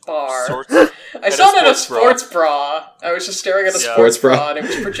saw at it at a sports bra. I was just staring at a sports bra and it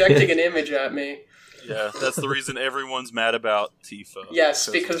was projecting an image at me. Yeah, that's the reason everyone's mad about Tifa. Yes,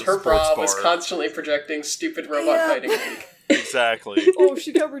 because her bra was constantly projecting Stupid Robot Fighting League. Exactly. Oh,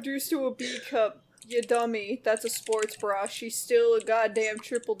 she got reduced to a B cup. You dummy. That's a sports bra. She's still a goddamn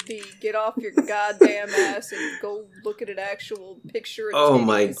triple D. Get off your goddamn ass and go look at an actual picture of Oh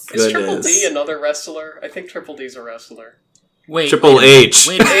my Is Triple goodness. D another wrestler? I think Triple D's a wrestler. Wait, Triple H.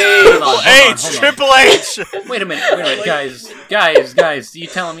 Wait a minute. Triple H. Wait a minute, guys. You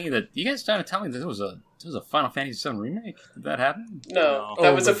telling me that you guys trying to tell me that there was a Final Fantasy VII remake? Did that happen? No,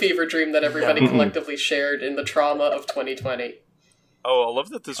 that was a fever dream that everybody collectively shared in the trauma of 2020. Oh, I love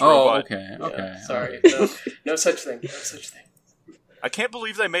that this robot. Okay. Yeah, sorry, no such thing. No such thing. I can't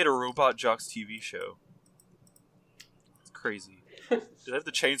believe they made a Robot Jocks TV show. It's crazy. Did they have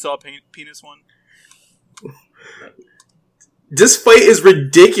the chainsaw penis one? This fight is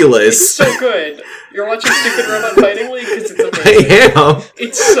ridiculous. It's so good. You're watching Stupid Robot Fighting League because it's amazing. I am.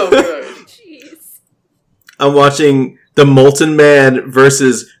 It's so good. Jeez. I'm watching The Molten Man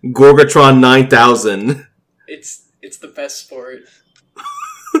versus Gorgatron 9000. It's the best sport.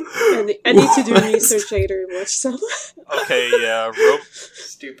 I need to do research later and watch some. Okay, yeah.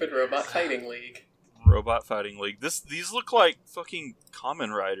 Stupid Robot Fighting League. Robot Fighting League. These look like fucking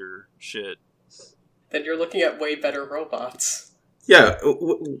Kamen Rider shit. Then you're looking at way better robots. Yeah,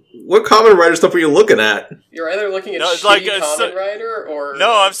 what Kamen Rider stuff are you looking at? You're either looking at it's shitty like Kamen Rider or...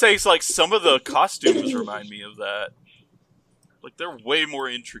 No, I'm saying it's like some of the costumes remind me of that. Like, they're way more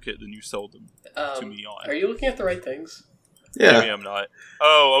intricate than you sold them to me on. Are you looking at the right things? Yeah. Maybe I'm not.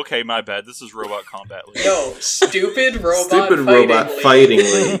 Oh, okay, my bad. This is Robot Combat League. No, stupid robot fighting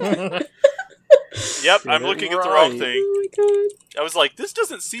league. Yep, I'm looking at the wrong thing. Oh my god. I was like, this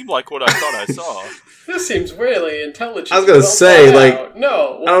doesn't seem like what I thought I saw. This seems really intelligent. I was gonna say, thought like, out.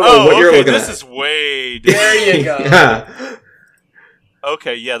 No. I don't know what you're looking this at. is way different. There you go. Yeah.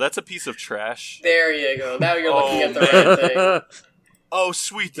 Okay, yeah, that's a piece of trash. There you go. Now you're looking at the right thing. Oh,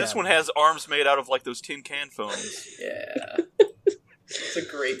 sweet. This one has arms made out of, like, those tin can phones. Yeah. It's a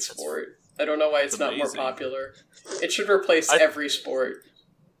great sport. I don't know why it's not more amazing. popular. It should replace every sport.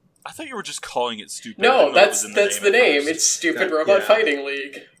 I thought you were just calling it stupid. I No, didn't know it was that's in the name. at first. It's Stupid Robot yeah. Fighting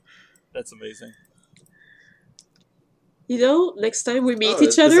League. That's amazing. You know, next time we meet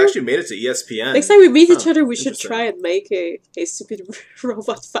This each other, actually made it to ESPN. next time we meet each other, we should interesting. try and make a stupid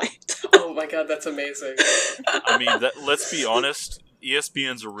robot fight. Oh my god, that's amazing. I mean, let's be honest,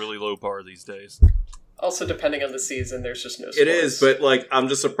 ESPN's a really low bar these days. Also, depending on the season, there's just no sports. It is, but like, I'm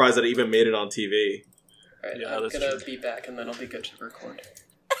just surprised that it even made it on TV. Alright, Yeah, I'm that's gonna true. be back and then I'll be good to record.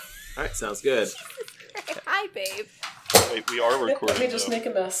 All right, sounds good. Hi, babe. Wait, we are recording. Let me just though. make a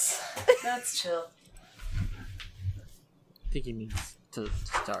mess. That's chill. I think he means to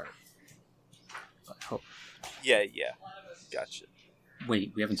start. I hope. Yeah. Gotcha.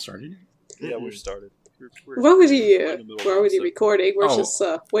 Wait, we haven't started? Yeah, we're started. Why would we're he? in the middle of Why would he episode. recording? We're Oh. just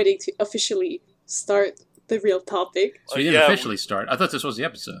waiting to officially start the real topic. So we didn't yeah, officially start. I thought this was the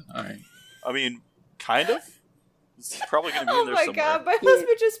episode. All right. I mean, kind of. It's probably going to be Oh in there my somewhere. god, my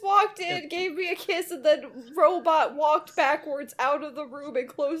husband just walked in, gave me a kiss, and then Robot walked backwards out of the room and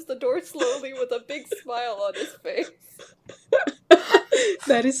closed the door slowly with a big smile on his face.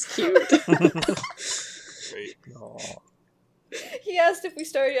 That is cute. Great. Aw. He asked if we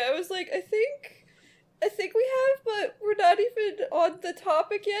started. I was like, I think we have, but we're not even on the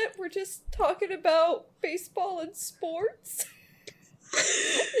topic yet. We're just talking about baseball and sports.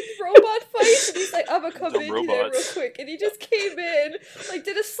 And robot fights, and he's like, I'm gonna come Dumb in here real robots. quick. And he just came in, like,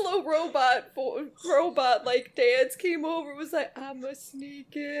 did a slow robot like dance, came over, was like, I'ma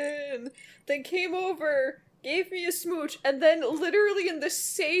sneak in. Then came over, gave me a smooch, and then literally in the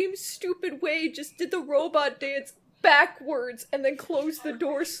same stupid way just did the robot dance backwards and then closed the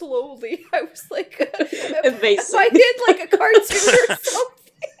door slowly. I was like, Amazing. I did like a cartoon or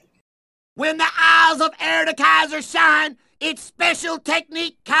something. When the eyes of Erda Kaiser shine, its special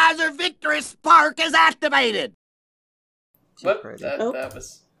technique Kaiser Victory Spark is activated. What? Ready. That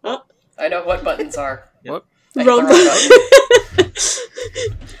was... Oh. I know what buttons are. What? I hit the Wrong wrong button.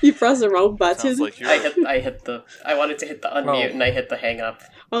 You pressed the wrong button. Sounds like you're... I wanted to hit the unmute Oh. and I hit the hang up.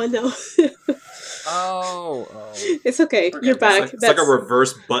 Oh no. Oh. It's okay. We're You're good. back. It's like a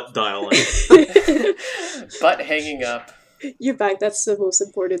reverse butt dialing. Butt hanging up. You're back. That's the most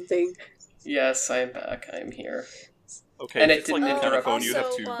important thing. Yes, I'm back. I'm here. Okay, And if it it's like didn't the kind of interrupt. phone you have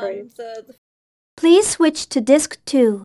Also, to... Right. the Please switch to disc 2.